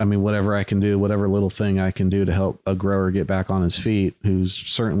 I mean, whatever I can do, whatever little thing I can do to help a grower get back on his feet, who's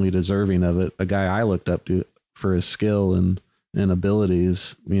certainly deserving of it, a guy I looked up to for his skill and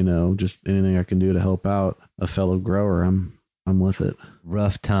abilities, just anything I can do to help out a fellow grower, I'm with it.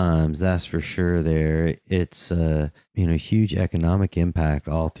 Rough times, that's for sure. There, it's huge economic impact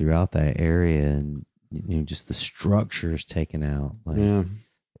all throughout that area, and just the structures taken out.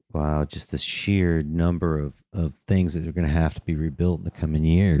 Wow, just the sheer number of things that are going to have to be rebuilt in the coming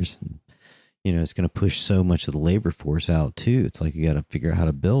years. And, it's going to push so much of the labor force out too. It's like you got to figure out how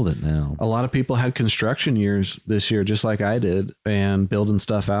to build it now. A lot of people had construction years this year, just like I did, and building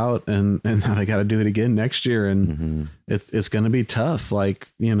stuff out, and now they got to do it again next year. And it's going to be tough.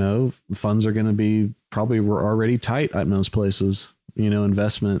 Funds are going to be we're already tight at most places,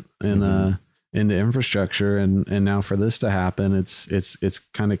 investment in, into infrastructure. And now for this to happen, it's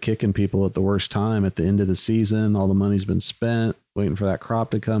kind of kicking people at the worst time at the end of the season. All the money's been spent waiting for that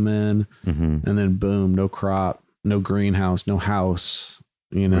crop to come in. And then boom, no crop, no greenhouse, no house,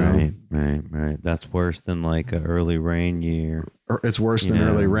 Right. That's worse than like an early rain year. It's worse than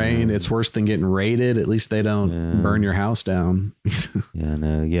early rain. It's worse than getting raided. At least they don't burn your house down. I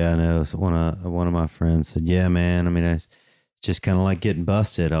know. So one of my friends said, yeah, man, I mean, it's just kind of like getting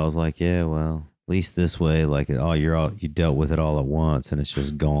busted. I was like, yeah, well, at least this way, you dealt with it all at once and it's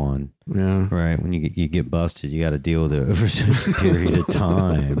just gone. Yeah. Right. When you get busted, you got to deal with it over such a period of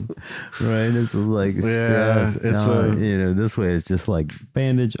time. Right. This is like stress. This way it's just like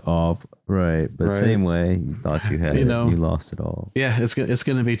bandage off. Right. But same way you thought you had it, you lost it all. Yeah. It's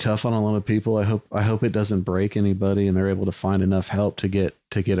going to be tough on a lot of people. I hope it doesn't break anybody and they're able to find enough help to get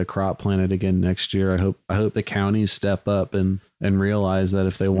a crop planted again next year. I hope the counties step up and realize that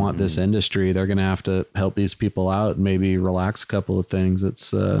if they want this industry, they're going to have to help these people out and maybe relax a couple of things. It's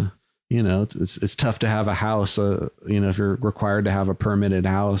tough to have a house, if you're required to have a permitted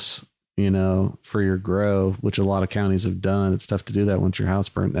house, for your grow, which a lot of counties have done. It's tough to do that once your house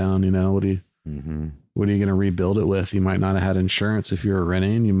burnt down. What are you going to rebuild it with? You might not have had insurance if you were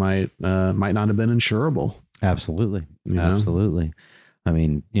renting. You might not have been insurable. Absolutely. Absolutely. I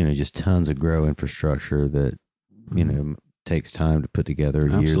mean, just tons of grow infrastructure that, takes time to put together,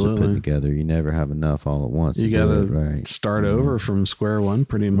 years to put together. You never have enough all at once. You got to start over from square one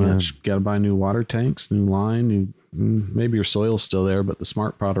pretty much. Got to buy new water tanks, new line, maybe your soil's still there, but the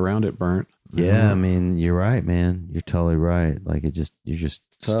smart pot around it burnt. Yeah, I mean, you're right, man. You're totally right. Like you just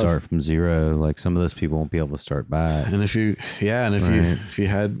tough. Start from zero. Like some of those people won't be able to start back. And if you had,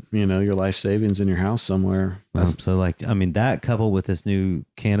 your life savings in your house somewhere. That coupled with this new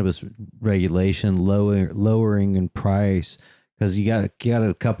cannabis regulation, lowering in price, because you got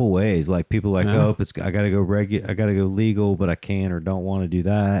a couple ways. Like people I got to go legal, but I can't or don't want to do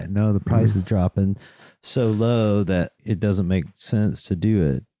that. No, the price is dropping. so low that it doesn't make sense to do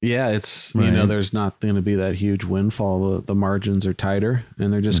it. Yeah, it's you know, there's not going to be that huge windfall. The margins are tighter,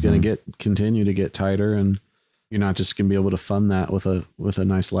 and they're just going to continue to get tighter, and you're not just going to be able to fund that with a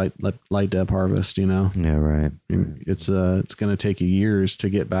nice light dep harvest. You know. Yeah, right. It's going to take you years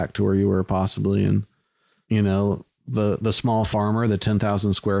to get back to where you were possibly, and you know, the small farmer, the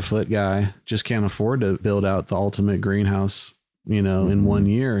 10,000 square foot guy, just can't afford to build out the ultimate greenhouse. You know, in 1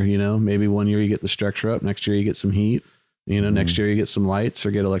 year. You know, maybe 1 year you get the structure up, next year you get some heat. You know, next year you get some lights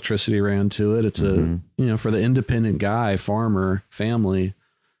or get electricity ran to it. It's a, you know, for the independent guy, farmer, family,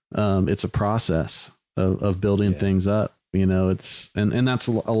 it's a process of building things up. You know, it's, and that's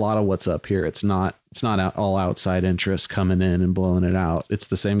a lot of what's up here. It's not all outside interests coming in and blowing it out. It's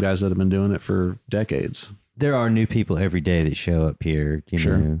the same guys that have been doing it for decades. There are new people every day that show up here, you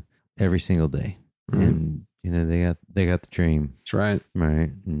know, every single day. And, you know, they got the dream. That's right. Right.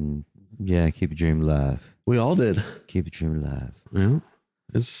 And yeah, keep your dream alive. We all did. Keep your dream alive. Yeah.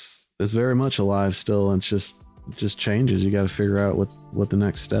 It's very much alive still. And it just changes. You got to figure out what the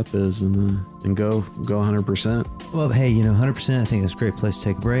next step is and go 100%. Well, hey, you know, 100%, I think that's a great place to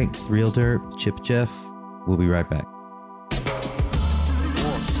take a break. Real Dirt, Chip Jeff. We'll be right back.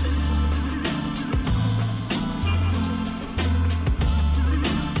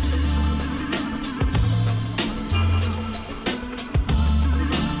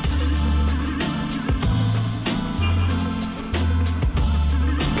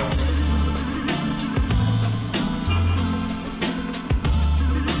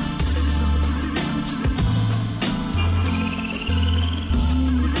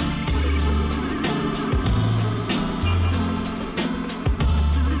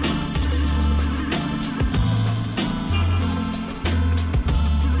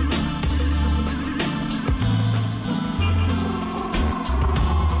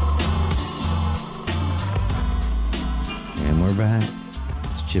 Back.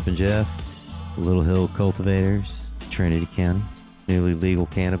 It's Chip and Jeff, Little Hill Cultivators, Trinity County. Newly legal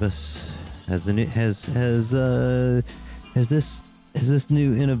cannabis. Has this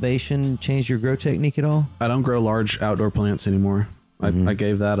new innovation changed your grow technique at all? I don't grow large outdoor plants anymore. I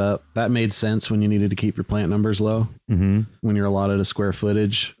gave that up. That made sense when you needed to keep your plant numbers low. When you're allotted a square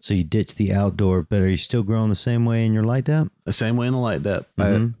footage. So you ditched the outdoor, but are you still growing the same way in your light dep? The same way in the light dep.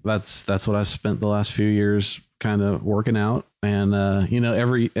 That's what I spent the last few years kind of working out. And you know,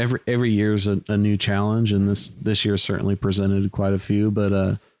 every year's a new challenge, and this year certainly presented quite a few. But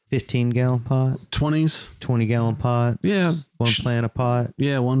 15-gallon pot, 20-gallon pots. Yeah, one plant a pot.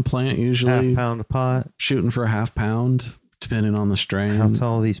 Yeah, one plant usually. Half pound a pot. Shooting for a half pound, depending on the strain. How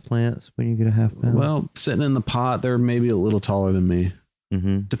tall are these plants when you get a half pound? Well, sitting in the pot, they're maybe a little taller than me.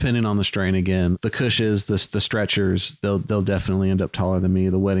 Depending on the strain again. The Cushes, the stretchers, they'll definitely end up taller than me.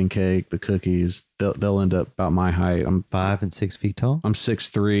 The wedding cake, the cookies, they'll end up about my height. I'm 5 and 6 feet tall. I'm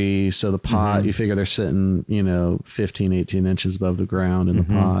 6'3", so the pot, you figure they're sitting, you know, 15, 18 inches above the ground in the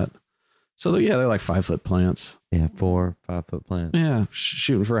pot. So they're like 5 foot plants. Yeah, 4, 5 foot plants. Yeah,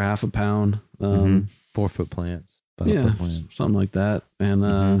 shooting for a half a pound. 4 foot plants. 5 foot plants. Something like that.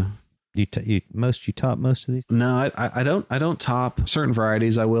 And You top most of these? No, I don't top certain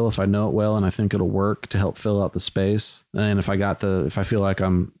varieties. I will if I know it well and I think it'll work to help fill out the space. And if I feel like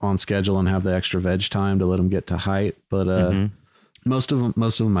I'm on schedule and have the extra veg time to let them get to height. But most of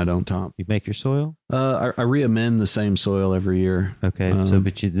them I don't top. You make your soil? I re-amend the same soil every year. Okay,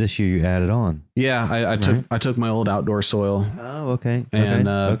 but this year you added on. Yeah, I took my old outdoor soil. Oh, okay.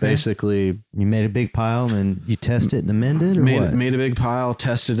 And basically, you made a big pile and you test it and amend it, or made a big pile,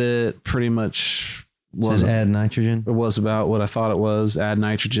 tested it, pretty much. Says add nitrogen. It was about what I thought it was. Add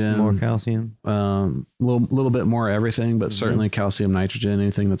nitrogen, more calcium, little bit more everything, but certainly calcium, nitrogen,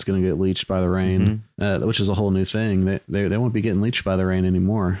 anything that's going to get leached by the rain, which is a whole new thing. They won't be getting leached by the rain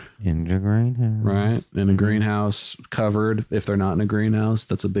anymore. In the greenhouse, right? In a greenhouse, covered. If they're not in a greenhouse,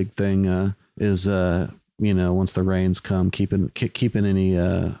 that's a big thing. Is you know, once the rains come, keeping any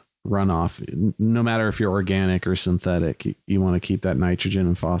runoff. No matter if you're organic or synthetic, you want to keep that nitrogen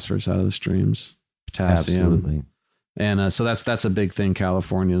and phosphorus out of the streams. Potassium. Absolutely. And so that's a big thing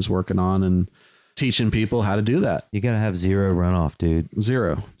California is working on and teaching people how to do that. You got to have zero runoff, dude.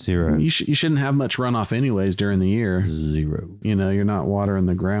 Zero. You shouldn't have much runoff anyways during the year. Zero. You know, you're not watering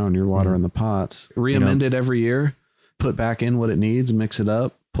the ground, you're watering the pots. Re-amend it every year, put back in what it needs, mix it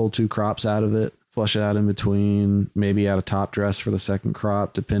up, pull 2 crops out of it, flush it out in between, maybe add a top dress for the second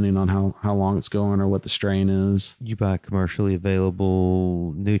crop, depending on how long it's going or what the strain is. You buy commercially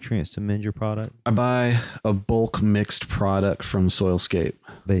available nutrients to amend your product? I buy a bulk mixed product from Soilscape.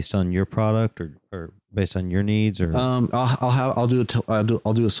 based on your product or based on your needs, or I'll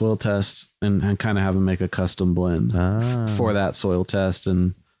do a soil test and kind of have them make a custom blend for that soil test.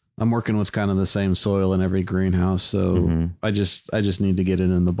 And I'm working with kind of the same soil in every greenhouse. So I just need to get it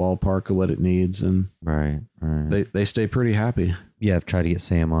in the ballpark of what it needs. And right. they stay pretty happy. Yeah, I've tried to get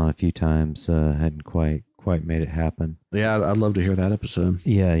Sam on a few times. Hadn't quite made it happen. Yeah, I'd love to hear that episode.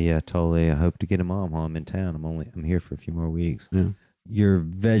 Yeah, totally. I hope to get him on while I'm in town. I'm here for a few more weeks. Yeah. You're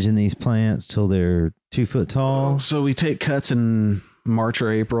vegging these plants till they're 2 foot tall. So we take cuts in March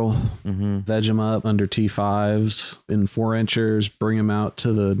or April, veg them up under T5s in 4-inchers, bring them out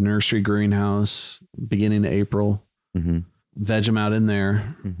to the nursery greenhouse beginning of April, veg them out in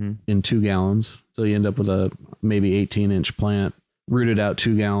there in 2 gallons. So you end up with a maybe 18-inch plant, rooted out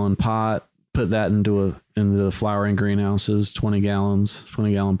 2-gallon pot, put that into the flowering greenhouses, 20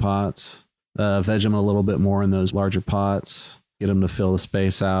 gallon pots, veg them a little bit more in those larger pots. Get them to fill the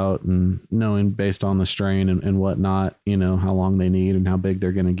space out, and knowing based on the strain and whatnot, how long they need and how big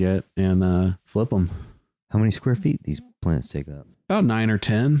they're going to get, and flip them. How many square feet these plants take up? About 9 or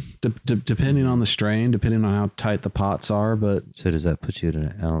 10, depending on the strain, depending on how tight the pots are. But so does that put you at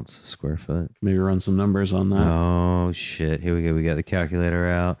an ounce a square foot? Maybe run some numbers on that. Oh shit! Here we go. We got the calculator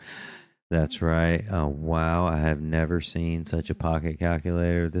out. That's right. Oh wow! I have never seen such a pocket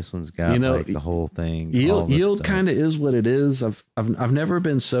calculator. This one's got like the whole thing. Yield kind of is what it is. I've never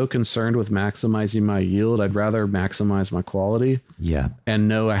been so concerned with maximizing my yield. I'd rather maximize my quality. Yeah. And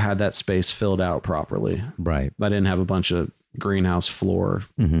know I had that space filled out properly. Right. I didn't have a bunch of greenhouse floor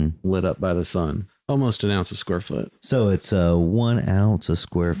lit up by the sun. Almost an ounce a square foot. So it's 1 ounce a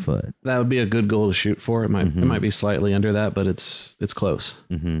square foot. That would be a good goal to shoot for. It might be slightly under that, but it's close.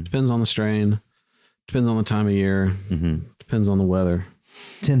 Depends on the strain. Depends on the time of year. Depends on the weather.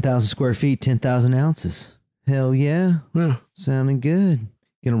 10,000 square feet, 10,000 ounces. Hell yeah. Yeah. Sounding good.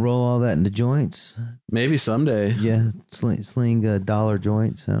 Gonna roll all that into joints. Maybe someday. Yeah. Sling dollar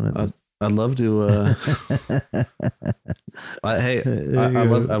joints. I'd love to.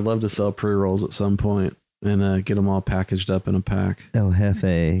 I'd love to sell pre-rolls at some point and get them all packaged up in a pack. El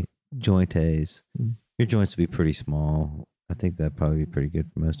Jefe jointes. Your joints would be pretty small. I think that'd probably be pretty good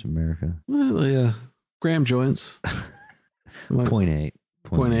for most of America. Well, yeah, gram joints. 0.8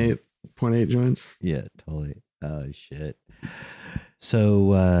 joints. Yeah, totally. Oh shit.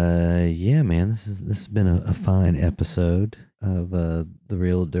 So yeah, man, this has been a fine episode of The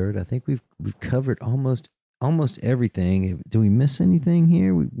Real Dirt. I think we've covered almost everything. Do we miss anything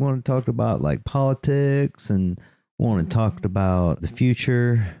here? We want to talk about like politics and want to talk about the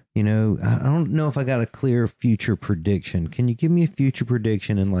future. I don't know if I got a clear future prediction. Can you give me a future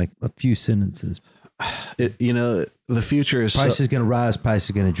prediction in like a few sentences? The future is price is going to rise, price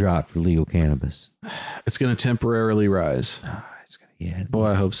is going to drop for legal cannabis. It's going to temporarily rise. Yeah. Boy,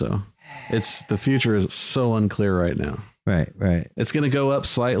 I hope so. The future is so unclear right now. Right. It's going to go up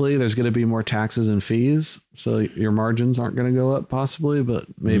slightly. There's going to be more taxes and fees. So your margins aren't going to go up possibly, but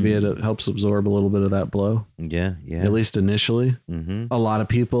maybe it helps absorb a little bit of that blow. Yeah. At least initially. A lot of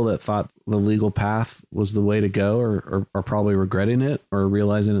people that thought the legal path was the way to go are probably regretting it or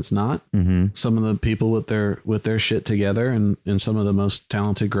realizing it's not. Some of the people with their shit together and some of the most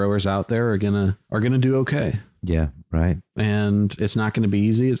talented growers out there are going to do okay. Yeah, right. And it's not going to be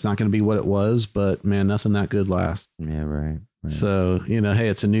easy. It's not going to be what it was, but man, nothing that good lasts. Yeah, right. So, hey,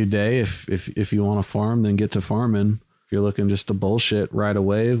 it's a new day. If you want to farm, then get to farming. If you're looking just to bullshit right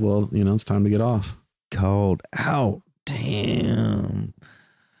away, well, it's time to get off. Called out. Damn.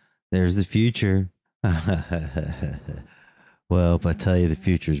 There's the future. Well, if I tell you the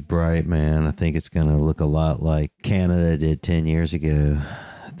future's bright, man, I think it's going to look a lot like Canada did 10 years ago.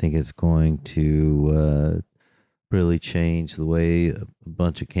 I think it's going to really change the way a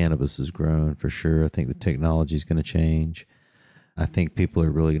bunch of cannabis is grown for sure. I think the technology is going to change. I think people are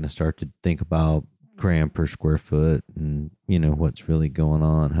really going to start to think about gram per square foot and, what's really going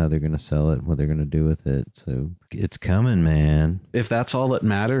on, how they're going to sell it, what they're going to do with it. So it's coming, man. If that's all that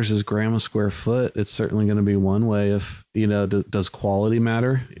matters is gram a square foot, it's certainly going to be one way. If, does quality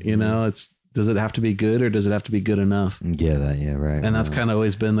matter? Does it have to be good or does it have to be good enough? Yeah, right. And that's kind of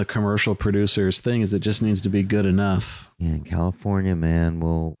always been the commercial producer's thing, is it just needs to be good enough. Yeah, in California, man,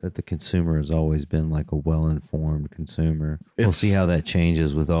 the consumer has always been like a well-informed consumer. We'll see how that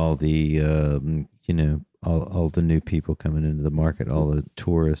changes with all the, all the new people coming into the market, all the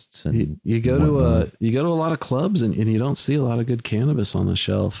tourists. And you go to a lot of clubs and you don't see a lot of good cannabis on the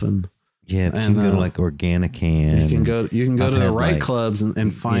shelf. And yeah, but you can go to like Organican. You can go to the right clubs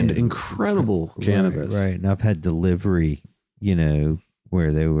and find incredible cannabis. Right. And I've had delivery,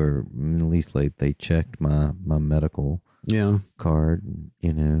 where they were, at least like they checked my medical card,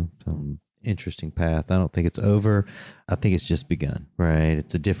 some interesting path. I don't think it's over. I think it's just begun, right?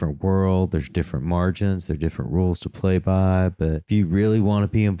 It's a different world. There's different margins. There are different rules to play by. But if you really want to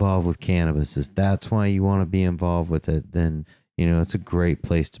be involved with cannabis, if that's why you want to be involved with it, then it's a great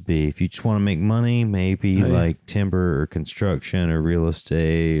place to be. If you just want to make money, maybe like timber or construction or real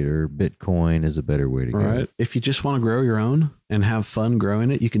estate or Bitcoin is a better way to go. Right. If you just want to grow your own and have fun growing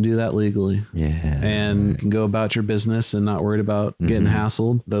it, you can do that legally. Yeah. And you can go about your business and not worried about getting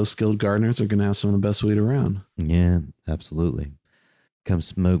hassled. Those skilled gardeners are going to have some of the best weed around. Yeah, absolutely. Come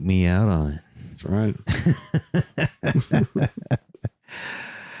smoke me out on it. That's right.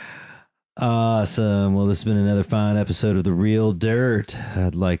 Awesome. Well, this has been another fine episode of The Real Dirt.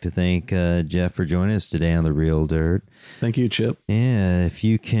 I'd like to thank Jeff for joining us today on The Real Dirt. Thank you, Chip. Yeah, if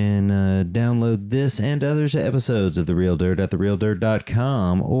you can download this and others episodes of The Real Dirt at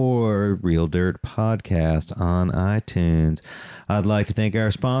therealdirt.com or Real Dirt Podcast on iTunes. I'd like to thank our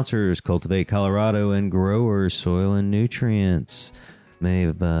sponsors, Cultivate Colorado and Growers Soil and Nutrients.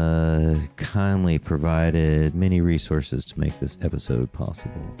 They've kindly provided many resources to make this episode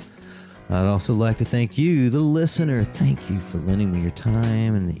possible. I'd also like to thank you, the listener. Thank you for lending me your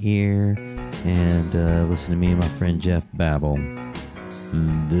time and ear and listen to me and my friend Jeff babble.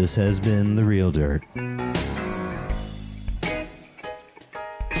 This has been The Real Dirt.